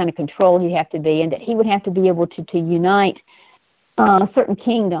and what kind of control he'd have to be, and that he would have to be able to unite certain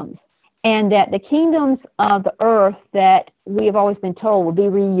kingdoms, and that the kingdoms of the earth that we have always been told would be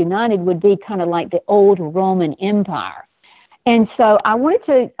reunited would be kind of like the old Roman Empire. And so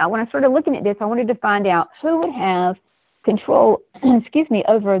when I started looking at this, I wanted to find out who would have control,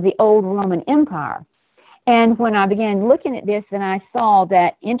 over the old Roman Empire. And when I began looking at this, then I saw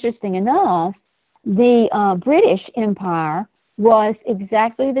that, interesting enough, the British Empire was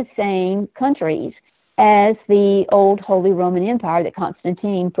exactly the same countries as the old Holy Roman Empire that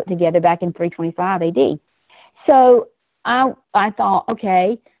Constantine put together back in 325 AD. So I thought,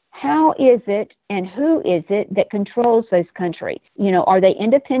 okay, how is it and who is it that controls those countries? Are they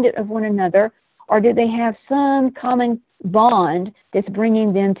independent of one another, or do they have some common bond that's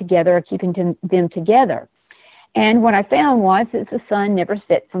bringing them together or keeping them together? And what I found was that the sun never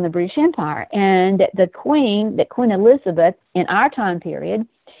sets on the British Empire, and that Queen Elizabeth in our time period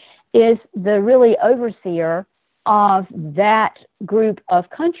is the really overseer of that group of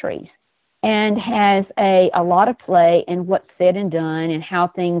countries and has a lot of play in what's said and done and how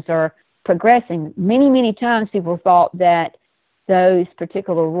things are progressing. Many, many times people thought that those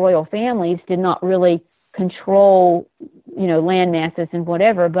particular royal families did not really control, land masses and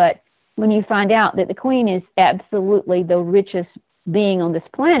whatever, but when you find out that the Queen is absolutely the richest being on this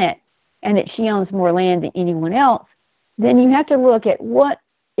planet and that she owns more land than anyone else, then you have to look at what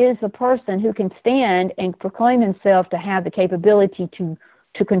is a person who can stand and proclaim himself to have the capability to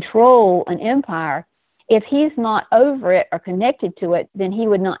control an empire. If he's not over it or connected to it, then he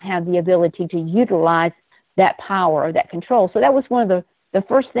would not have the ability to utilize that power or that control. So that was one of the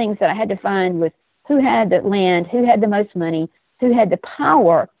first things that I had to find with who had the land, who had the most money, who had the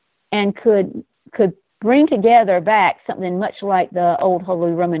power, and could bring together back something much like the old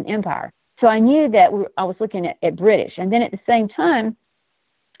Holy Roman Empire. So I knew that I was looking at British. And then at the same time,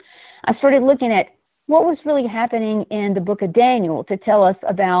 I started looking at what was really happening in the book of Daniel to tell us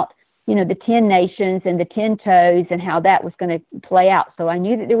about, the 10 nations and the 10 toes and how that was going to play out. So I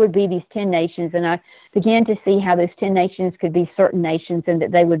knew that there would be these 10 nations, and I began to see how those 10 nations could be certain nations and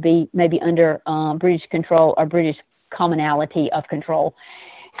that they would be maybe under British control or British commonality of control.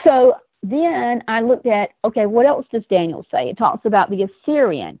 So then I looked at, okay, what else does Daniel say? It talks about the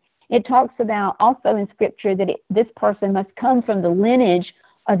Assyrian. It talks about also in Scripture that this person must come from the lineage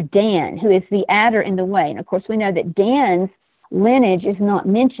of Dan, who is the adder in the way. And of course, we know that Dan's lineage is not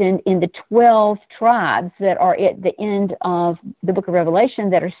mentioned in the 12 tribes that are at the end of the book of Revelation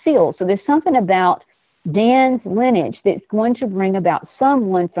that are sealed. So there's something about Dan's lineage that's going to bring about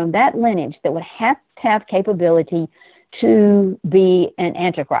someone from that lineage that would have to have capability to be an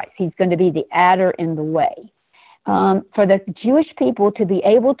Antichrist. He's going to be the adder in the way. For the Jewish people to be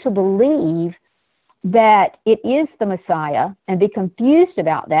able to believe that it is the Messiah and be confused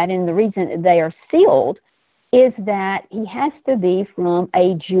about that, and the reason that they are sealed is that he has to be from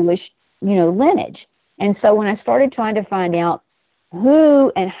a Jewish, lineage. And so when I started trying to find out who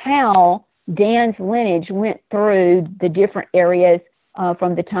and how Dan's lineage went through the different areas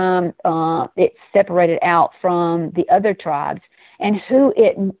from the time it separated out from the other tribes and who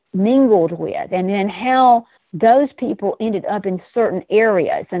it mingled with, and then how those people ended up in certain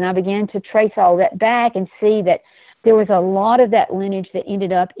areas. And I began to trace all that back and see that there was a lot of that lineage that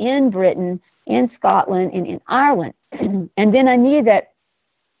ended up in Britain, in Scotland, and in Ireland. And then I knew that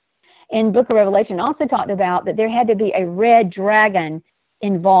in Book of Revelation also talked about that there had to be a red dragon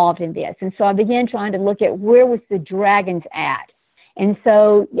involved in this. And so I began trying to look at where was the dragons at. And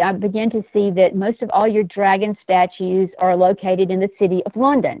so I began to see that most of all your dragon statues are located in the city of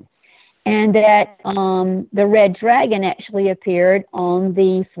London, and that the red dragon actually appeared on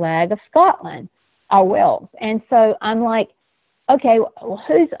the flag of Scotland, or Wales. And so I'm like, okay, well,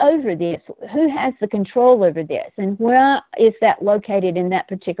 who's over this? Who has the control over this? And where is that located in that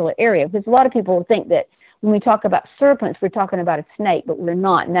particular area? Because a lot of people think that when we talk about serpents, we're talking about a snake, but we're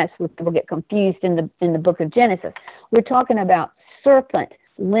not, and that's where people get confused in the book of Genesis. We're talking about serpent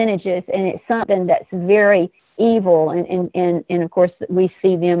lineages, and it's something that's very evil, and of course we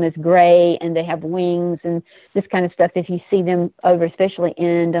see them as gray, and they have wings and this kind of stuff if you see them over, especially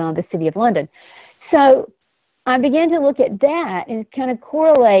in the city of London. So I began to look at that and kind of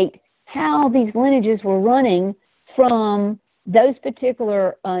correlate how these lineages were running from those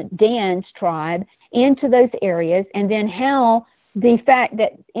particular Dan's tribe into those areas, and then how the fact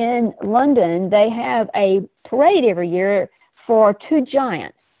that in London they have a parade every year for two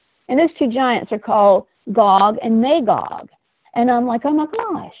giants, and those two giants are called Gog and Magog. And I'm like, oh my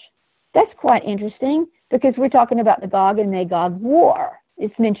gosh, that's quite interesting, because we're talking about the Gog and Magog war.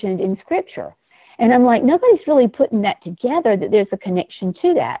 It's mentioned in Scripture. And I'm like, nobody's really putting that together, that there's a connection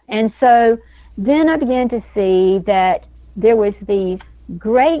to that. And so then I began to see that there was these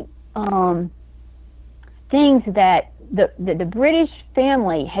great things that the British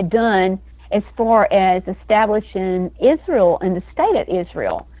family had done as far as establishing Israel and the state of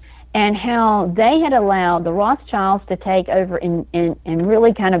Israel, and how they had allowed the Rothschilds to take over and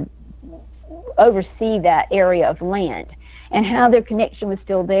really kind of oversee that area of land, and how their connection was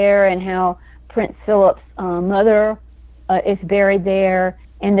still there, and how Prince Philip's mother is buried there,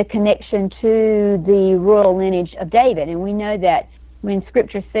 and the connection to the royal lineage of David. And we know that when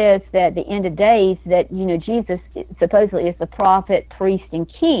Scripture says that the end of days, that, you know, Jesus supposedly is the prophet, priest, and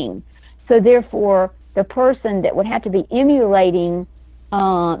king. So therefore, the person that would have to be emulating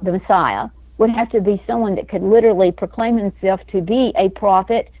the Messiah would have to be someone that could literally proclaim himself to be a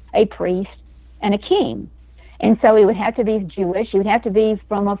prophet, a priest, and a king. And so he would have to be Jewish. He would have to be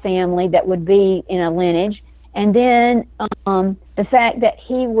from a family that would be in a lineage. And then the fact that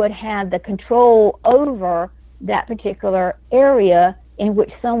he would have the control over that particular area in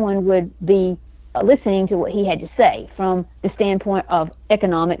which someone would be listening to what he had to say, from the standpoint of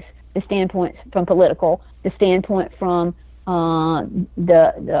economics, the standpoint from political, the standpoint from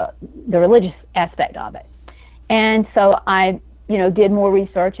the religious aspect of it. And so I did more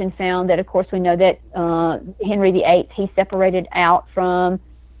research and found that, of course, we know that Henry VIII, he separated out from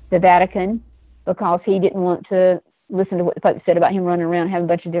the Vatican because he didn't want to listen to what the Pope said about him running around having a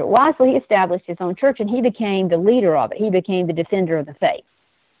bunch of different wives. So he established his own church, and he became the leader of it. He became the defender of the faith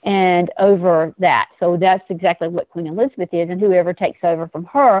and over that. So that's exactly what Queen Elizabeth is, and whoever takes over from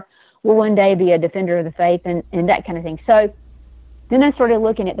her will one day be a defender of the faith and that kind of thing. So then I started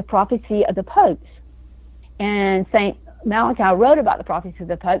looking at the prophecy of the popes, and St. Malachi wrote about the prophecy of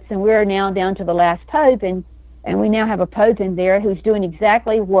the popes, and we're now down to the last pope, and we now have a pope in there who's doing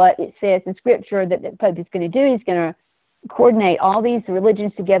exactly what it says in Scripture that the pope is going to do. He's going to coordinate all these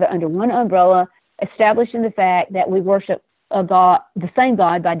religions together under one umbrella, establishing the fact that we worship a God, the same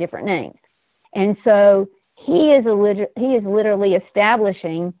God, by different names. And so he is literally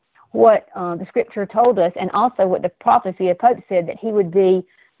establishing what the Scripture told us, and also what the prophecy of Pope said, that he would be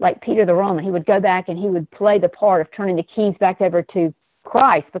like Peter the Roman. He would go back and he would play the part of turning the keys back over to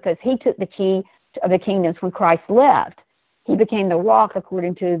Christ, because he took the key of the kingdoms when Christ left. He became the rock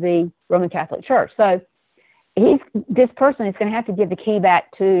according to the Roman Catholic Church. So this person is going to have to give the key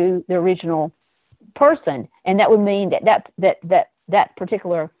back to the original person, and that would mean that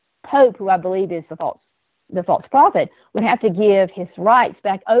particular pope, who I believe is the false prophet, would have to give his rights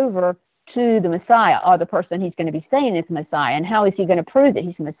back over to the Messiah, or the person he's going to be saying is the Messiah. And how is he going to prove that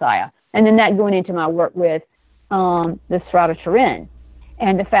he's the Messiah? And then that going into my work with the Shroud of Turin,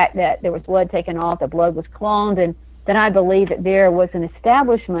 and the fact that there was blood taken off, the blood was cloned, and that I believe that there was an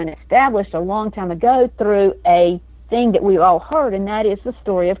establishment established a long time ago through a thing that we all heard, and that is the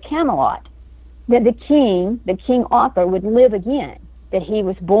story of Camelot. That the king Arthur, would live again, that he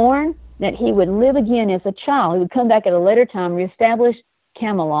was born, that he would live again as a child. He would come back at a later time, reestablish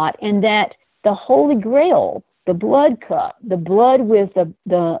Camelot, and that the Holy Grail, the blood cup, the blood with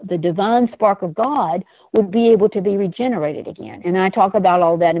the divine spark of God, would be able to be regenerated again. And I talk about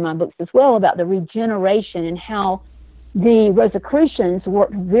all that in my books as well, about the regeneration and how the Rosicrucians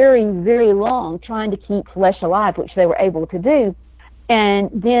worked very, very long trying to keep flesh alive, which they were able to do. And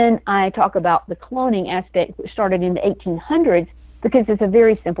then I talk about the cloning aspect, which started in the 1800s, because it's a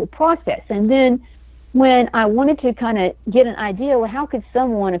very simple process. And then when I wanted to kind of get an idea, well, how could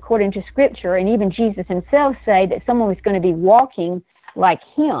someone, according to Scripture, and even Jesus himself, say that someone was going to be walking like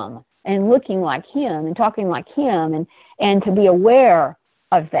him and looking like him and talking like him, and to be aware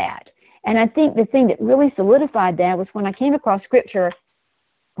of that? And I think the thing that really solidified that was when I came across Scripture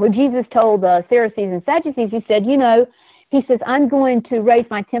where Jesus told the Pharisees and Sadducees, he said, he says, I'm going to raise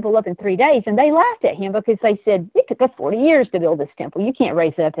my temple up in 3 days. And they laughed at him because they said, it took us 40 years to build this temple. You can't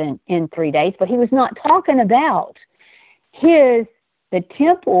raise it up in 3 days. But he was not talking about the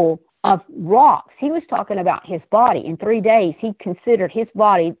temple of rocks. He was talking about his body. In 3 days, he considered his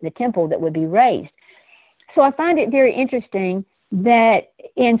body the temple that would be raised. So I find it very interesting that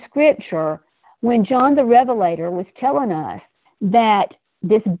in Scripture, when John the Revelator was telling us that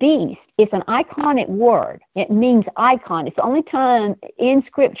this beast is an iconic word, it means icon. It's the only time in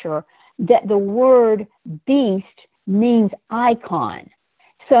Scripture that the word beast means icon.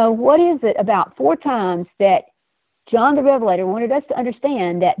 So what is it about 4 times that John the Revelator wanted us to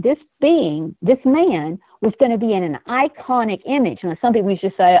understand that this being, this man, was going to be in an iconic image? Now, some people used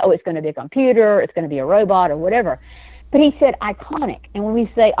to say, oh, it's going to be a computer, it's going to be a robot, or whatever. But he said iconic. And when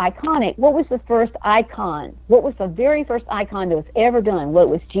we say iconic, what was the first icon? What was the very first icon that was ever done? Well, it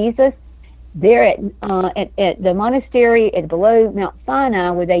was Jesus there at the monastery below Mount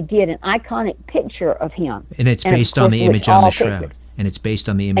Sinai, where they did an iconic picture of him. And it's based on the image on the shroud. And it's based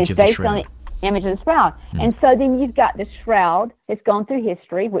on the image of the shroud. Image of the shroud. And so then you've got the shroud that's gone through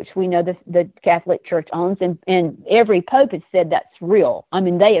history, which we know the Catholic Church owns, and every pope has said that's real. I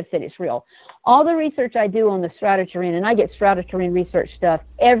mean, they have said it's real. All the research I do on the Shroud of Turin, and I get Shroud of Turin research stuff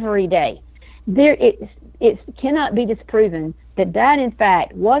every day, it cannot be disproven that in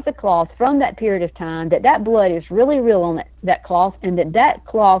fact was a cloth from that period of time, that blood is really real on that cloth, and that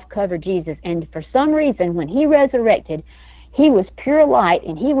cloth covered Jesus. And for some reason, when he resurrected, he was pure light,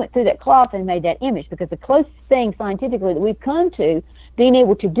 and he went through that cloth and made that image, because the closest thing scientifically that we've come to being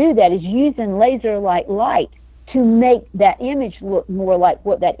able to do that is using laser-like light to make that image look more like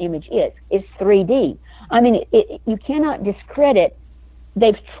what that image is. It's 3D. I mean, you cannot discredit.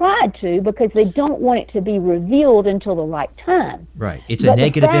 They've tried to, because they don't want it to be revealed until the right time. Right. It's a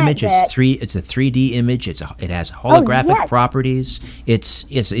negative image. It's a 3D image. It has holographic properties. It's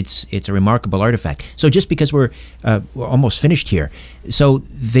a remarkable artifact. So just because we're almost finished here, so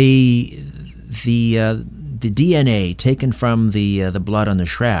the DNA taken from the blood on the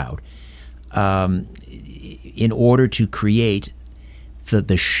shroud, in order to create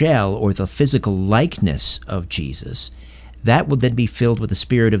the shell or the physical likeness of Jesus, that would then be filled with the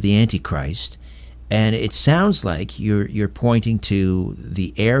spirit of the Antichrist. And it sounds like you're pointing to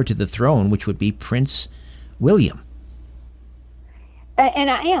the heir to the throne, which would be Prince William. And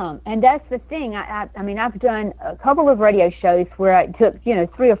I am, and that's the thing. I mean, I've done a couple of radio shows where it took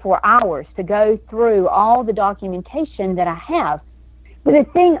 3 or 4 hours to go through all the documentation that I have. But the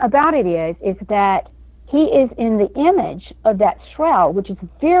thing about it is that he is in the image of that shroud, which is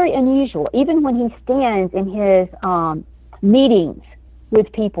very unusual. Even when he stands in his meetings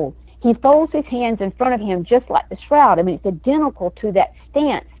with people, he folds his hands in front of him just like the shroud. I mean, it's identical to that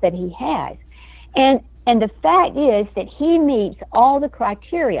stance that he has. And the fact is that he meets all the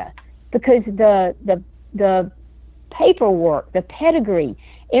criteria, because the paperwork, the pedigree,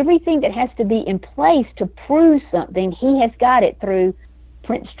 everything that has to be in place to prove something, he has got it through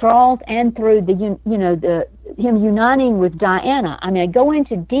Prince Charles and through him uniting with Diana. I mean, I go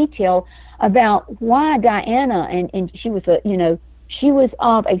into detail about why Diana, and she was she was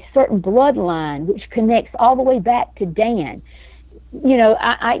of a certain bloodline which connects all the way back to Dan.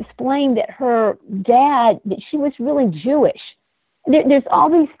 I explained that her dad, that she was really Jewish. There's all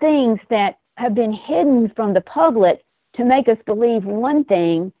these things that have been hidden from the public to make us believe one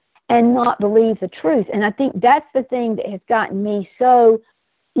thing and not believe the truth. And I think that's the thing that has gotten me so,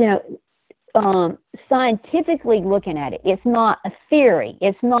 scientifically looking at it. It's not a theory.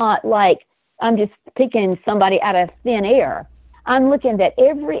 It's not like I'm just picking somebody out of thin air. I'm looking at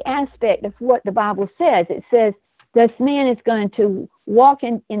every aspect of what the Bible says. It says this man is going to walk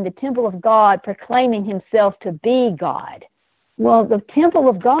in the temple of God, proclaiming himself to be God. Well, the temple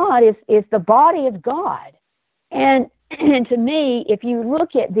of God is the body of God. And to me, if you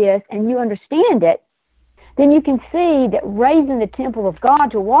look at this and you understand it, then you can see that raising the temple of God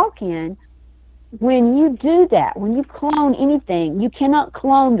to walk in, when you do that, when you clone anything, you cannot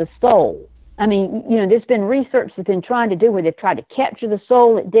clone the soul. I mean, there's been research that's been trying to do where they've tried to capture the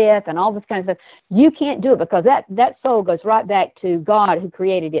soul at death and all this kind of stuff. You can't do it, because that soul goes right back to God who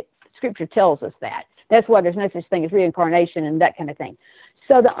created it. Scripture tells us that. That's why there's no such thing as reincarnation and that kind of thing.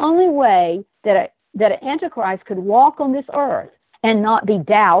 So the only way that an Antichrist could walk on this earth and not be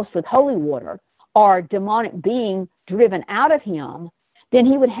doused with holy water or demonic being driven out of him, then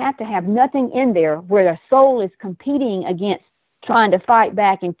he would have to have nothing in there where the soul is competing against trying to fight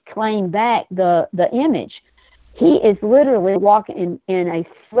back and claim back the image. He is literally walking in a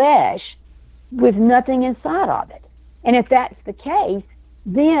flesh with nothing inside of it. And if that's the case,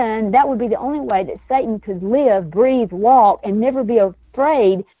 then that would be the only way that Satan could live, breathe, walk, and never be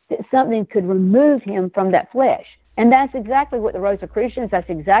afraid that something could remove him from that flesh. And that's exactly what the Rosicrucians, that's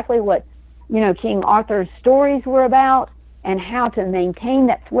exactly what, King Arthur's stories were about, and how to maintain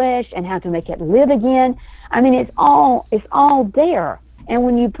that flesh and how to make it live again. I mean, it's all there. And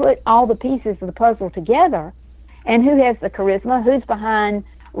when you put all the pieces of the puzzle together, and who has the charisma, who's behind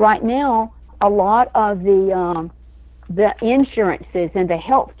right now a lot of the insurances and the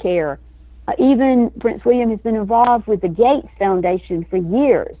health care. Even Prince William has been involved with the Gates Foundation for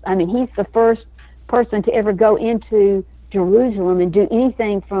years. I mean, he's the first person to ever go into Jerusalem and do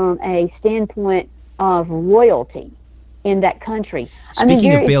anything from a standpoint of royalty in that country.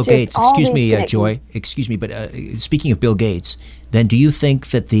 Speaking of Bill Gates, excuse me, Joy, but speaking of Bill Gates, then do you think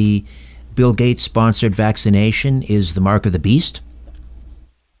that the Bill Gates-sponsored vaccination is the mark of the beast?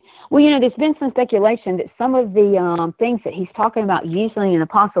 Well, there's been some speculation that some of the things that he's talking about using and the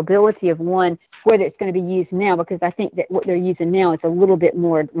possibility of one, whether it's going to be used now, because I think that what they're using now is a little bit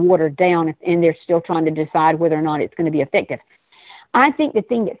more watered down, and they're still trying to decide whether or not it's going to be effective. I think the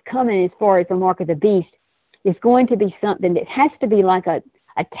thing that's coming as far as the mark of the beast is going to be something that has to be like a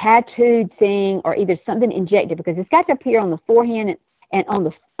tattooed thing, or either something injected, because it's got to appear on the forehead and on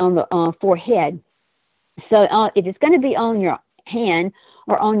the forehead. So if it's going to be on your hand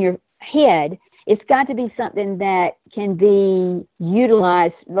or on your head, it's got to be something that can be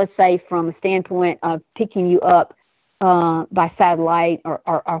utilized, let's say, from a standpoint of picking you up by satellite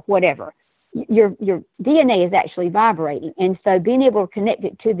or whatever. Your DNA is actually vibrating, and so being able to connect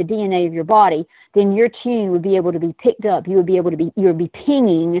it to the DNA of your body, then your tune would be able to be picked up. You would be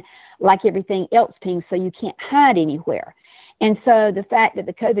pinging like everything else pings, so you can't hide anywhere. And so the fact that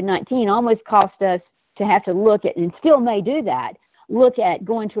the COVID-19 almost cost us to have to look at, and still may do that, look at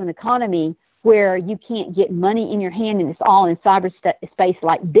going to an economy where you can't get money in your hand and it's all in cyberspace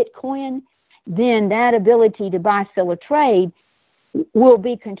like Bitcoin, then that ability to buy, sell, or trade will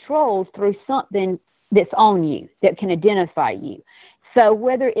be controlled through something that's on you, that can identify you. So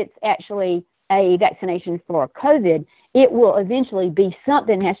whether it's actually a vaccination for COVID, it will eventually be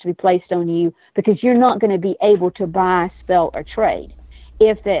something that has to be placed on you, because you're not going to be able to buy, sell, or trade.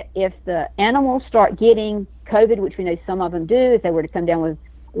 If the animals start getting COVID, which we know some of them do, if they were to come down with,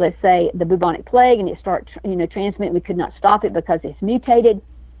 let's say, the bubonic plague, and it start transmitting, we could not stop it because it's mutated,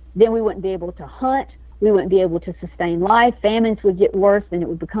 then we wouldn't be able to hunt. We wouldn't be able to sustain life. Famines would get worse, and it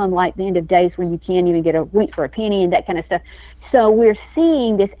would become like the end of days when you can't even get a wheat for a penny and that kind of stuff. So we're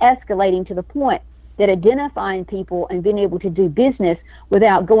seeing this escalating to the point that identifying people and being able to do business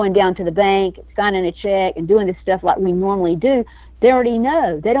without going down to the bank, signing a check, and doing this stuff like we normally do, they already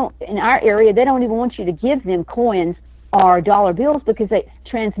know. They don't, in our area, they don't even want you to give them coins or dollar bills because it's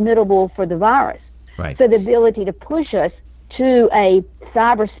transmittable for the virus. Right. So the ability to push us to a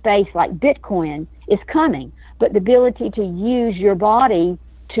cyberspace like Bitcoin is coming, but the ability to use your body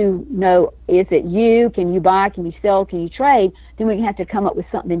to know, is it you, can you buy, can you sell, can you trade, then we have to come up with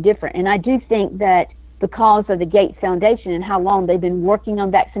something different. And I do think that because of the Gates Foundation and how long they've been working on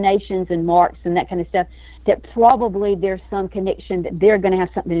vaccinations and marks and that kind of stuff, that probably there's some connection that they're going to have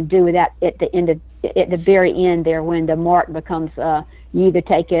something to do with that at the very end there, when the mark becomes you either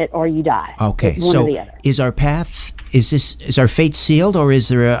take it or you die. Okay, one so or the other. Is our path, is our fate sealed, or is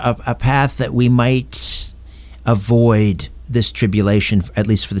there a path that we might avoid this tribulation, at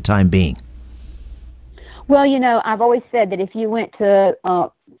least for the time being? Well, I've always said that if you went to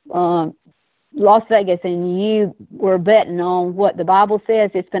Las Vegas and you were betting on what the Bible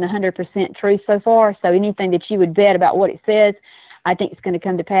says, it's been 100% true so far. So anything that you would bet about what it says, I think it's going to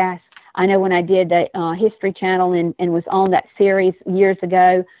come to pass. I know when I did the History Channel and was on that series years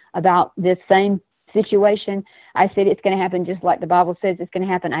ago about this same situation, I said it's going to happen just like the Bible says it's going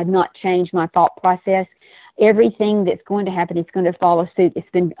to happen. I've not changed my thought process. Everything that's going to happen is going to follow suit. It's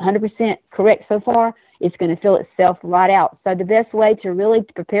been 100% correct so far. It's going to fill itself right out. So the best way to really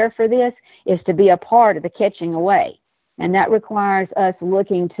prepare for this is to be a part of the catching away. And that requires us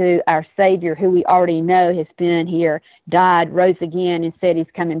looking to our Savior, who we already know has been here, died, rose again, and said he's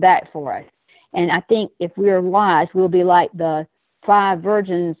coming back for us. And I think if we're wise, we'll be like the 5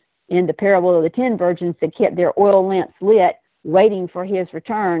 virgins in the parable of the 10 virgins that kept their oil lamps lit, waiting for his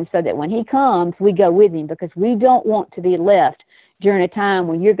return, so that when he comes, we go with him, because we don't want to be left during a time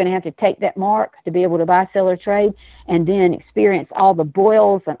when you're going to have to take that mark to be able to buy, sell, or trade, and then experience all the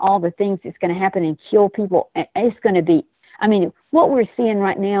boils and all the things that's going to happen and kill people. And it's going to be, what we're seeing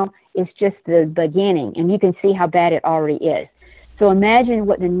right now is just the beginning, and you can see how bad it already is. So imagine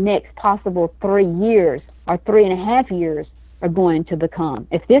what the next possible 3 years or 3.5 years are going to become.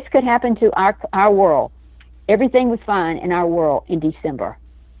 If this could happen to our world, everything was fine in our world in December.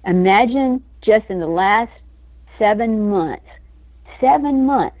 Imagine just in the last 7 months,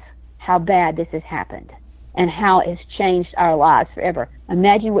 how bad this has happened and how it's changed our lives forever.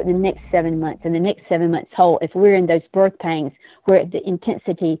 Imagine what the next 7 months and the next 7 months hold if we're in those birth pains, we're at the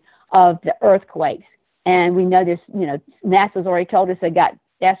intensity of the earthquakes. And we know NASA's already told us they got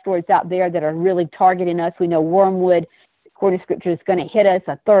asteroids out there that are really targeting us. We know wormwood, according to Scripture, is going to hit us.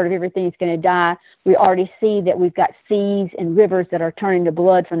 A third of everything is going to die. We already see that we've got seas and rivers that are turning to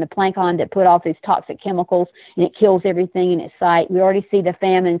blood from the plankton that put off these toxic chemicals, and it kills everything in its sight. We already see the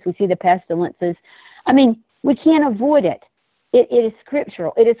famines. We see the pestilences. I mean, we can't avoid it. It is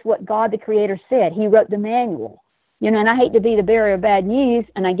scriptural. It is what God, the Creator, said. He wrote the manual. And I hate to be the bearer of bad news,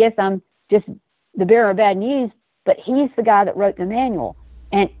 and I guess I'm just the bearer of bad news, but He's the guy that wrote the manual.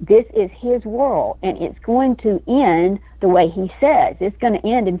 And this is His world, and it's going to end the way He says. It's going to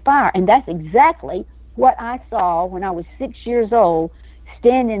end in fire. And that's exactly what I saw when I was 6 years old,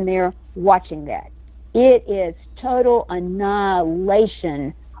 standing there watching that. It is total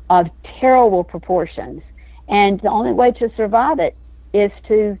annihilation of terrible proportions. And the only way to survive it is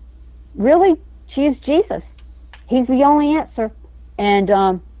to really choose Jesus. He's the only answer. And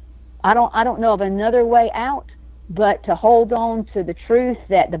I don't know of another way out but to hold on to the truth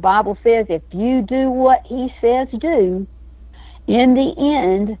that the Bible says if you do what He says do, in the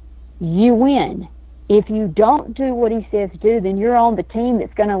end, you win. If you don't do what He says do, then you're on the team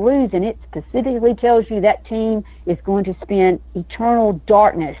that's going to lose, and it specifically tells you that team is going to spend eternal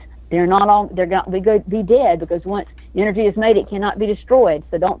darkness. They're going to be dead, because once energy is made, it cannot be destroyed.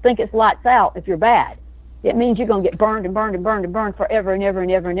 So don't think it's lights out if you're bad. It means you're going to get burned and burned and burned and burned forever and ever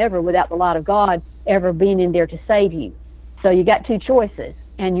and ever and ever without the light of God ever being in there to save you. So you got two choices,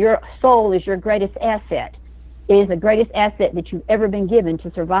 and your soul is your greatest asset. It is the greatest asset that you've ever been given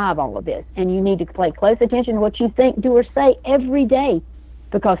to survive all of this. And you need to pay close attention to what you think, do, or say every day,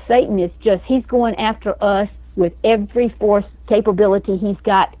 because Satan is he's going after us with every force, capability he's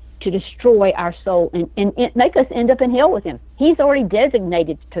got to destroy our soul and make us end up in hell with him. He's already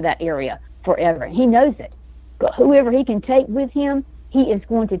designated to that area forever. He knows it. But whoever he can take with him, he is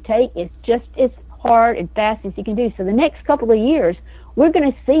going to take as just as hard and fast as he can do. So the next couple of years, we're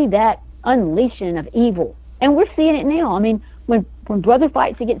going to see that unleashing of evil. And we're seeing it now. I mean, when brother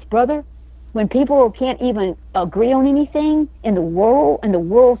fights against brother, when people can't even agree on anything in the world, and the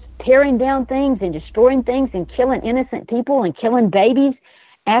world's tearing down things and destroying things and killing innocent people and killing babies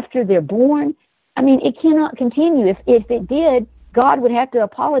after they're born, I mean, it cannot continue. If it did, God would have to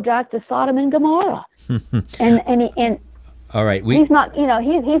apologize to Sodom and Gomorrah. and all right, he's not,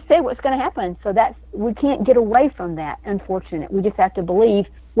 he said what's going to happen. So we can't get away from that, unfortunately. We just have to believe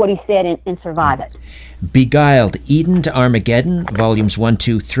what he said and survive it. Beguiled, Eden to Armageddon, volumes 1,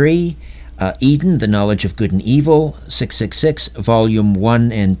 2, 3. Eden, The Knowledge of Good and Evil, 666, volume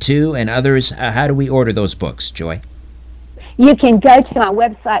 1 and 2, and others. How do we order those books, Joy? You can go to my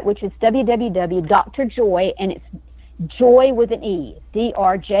website, which is www.drjoy, and it's Joy with an E,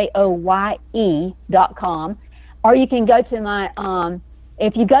 DRJOYE.com. Or you can go to my,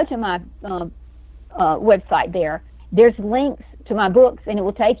 if you go to my website there's links to my books, and it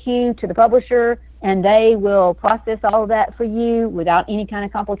will take you to the publisher, and they will process all of that for you without any kind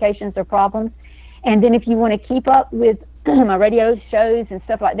of complications or problems. And then if you want to keep up with my radio shows and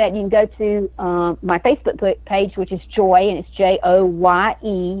stuff like that, you can go to my Facebook page, which is Joy, and it's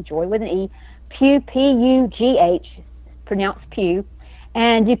JOYE, Joy with an E, Pugh, P-U-G-H, pronounced Pew,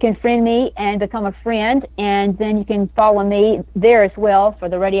 and you can friend me and become a friend, and then you can follow me there as well for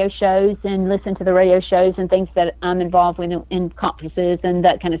the radio shows and listen to the radio shows and things that I'm involved with in conferences and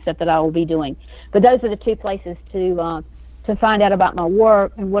that kind of stuff that I will be doing. But those are the two places to find out about my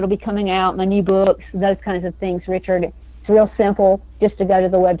work and what will be coming out, my new books, those kinds of things, Richard. It's real simple, just to go to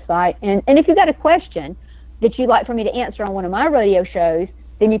the website. And if you've got a question that you'd like for me to answer on one of my radio shows,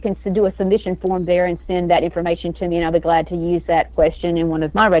 then you can do a submission form there and send that information to me, and I'll be glad to use that question in one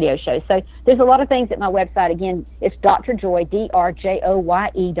of my radio shows. So there's a lot of things at my website. Again, it's drjoy,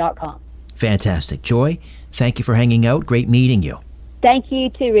 DRJOYE.com. Fantastic. Joy, thank you for hanging out. Great meeting you. Thank you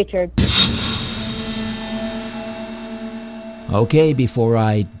too, Richard. Okay, before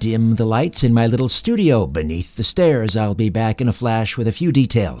I dim the lights in my little studio beneath the stairs, I'll be back in a flash with a few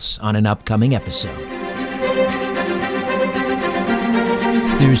details on an upcoming episode.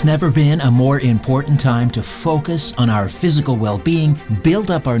 There's never been a more important time to focus on our physical well-being, build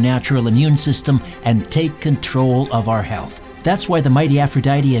up our natural immune system, and take control of our health. That's why the mighty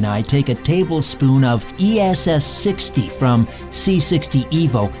Aphrodite and I take a tablespoon of ESS 60 from C60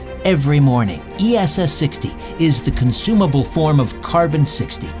 Evo every morning. ESS-60 is the consumable form of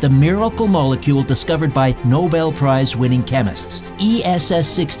carbon-60, the miracle molecule discovered by Nobel Prize-winning chemists.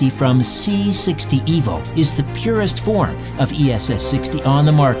 ESS-60 from C60 Evo is the purest form of ESS-60 on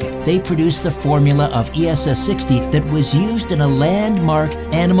the market. They produce the formula of ESS-60 that was used in a landmark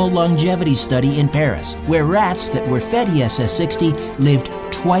animal longevity study in Paris, where rats that were fed ESS-60 lived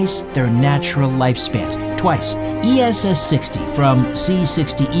twice their natural lifespans. Twice. ESS-60 from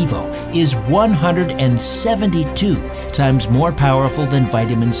C60 Evo is 172 times more powerful than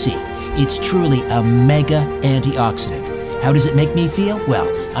vitamin C. It's truly a mega antioxidant. How does it make me feel? Well,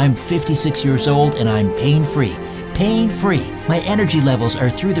 I'm 56 years old and I'm pain-free. Pain-free. My energy levels are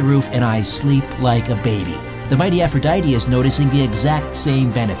through the roof and I sleep like a baby. The mighty Aphrodite is noticing the exact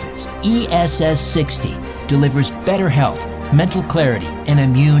same benefits. ESS-60 delivers better health, mental clarity, and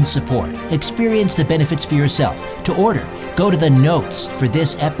immune support. Experience the benefits for yourself. To order, go to the notes for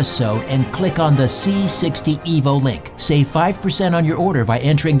this episode and click on the C60 Evo link. Save 5% on your order by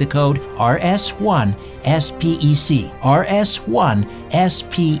entering the code RS1SPEC.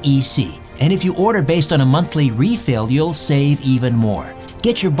 RS1SPEC. And if you order based on a monthly refill, you'll save even more.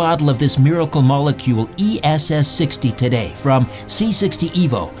 Get your bottle of this miracle molecule ESS-60 today from C60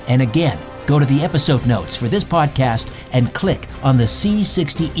 Evo. And again, go to the episode notes for this podcast and click on the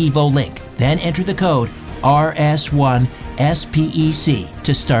C60 Evo link. Then enter the code RS1SPEC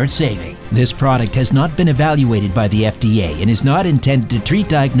to start saving. This product has not been evaluated by the FDA and is not intended to treat,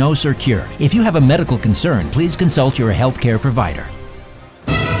 diagnose, or cure. If you have a medical concern, please consult your healthcare provider.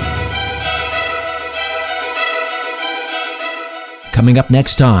 Coming up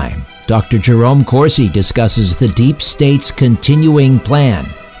next time, Dr. Jerome Corsi discusses the deep state's continuing plan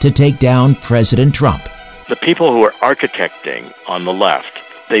to take down President Trump. The people who are architecting on the left,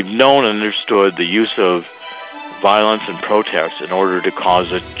 they've known and understood the use of violence and protest in order to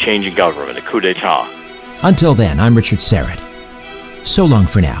cause a change in government, a coup d'etat. Until then, I'm Richard Serrett. So long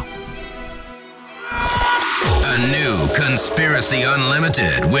for now. A new Conspiracy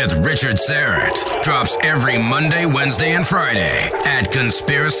Unlimited with Richard Serrett drops every Monday, Wednesday, and Friday at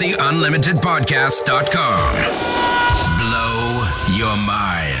conspiracyunlimitedpodcast.com. Blow your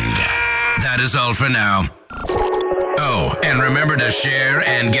mind. That is all for now. Oh, and remember to share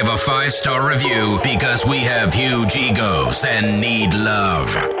and give a 5-star review because we have huge egos and need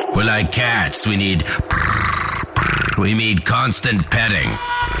love. We're like cats. We need constant petting.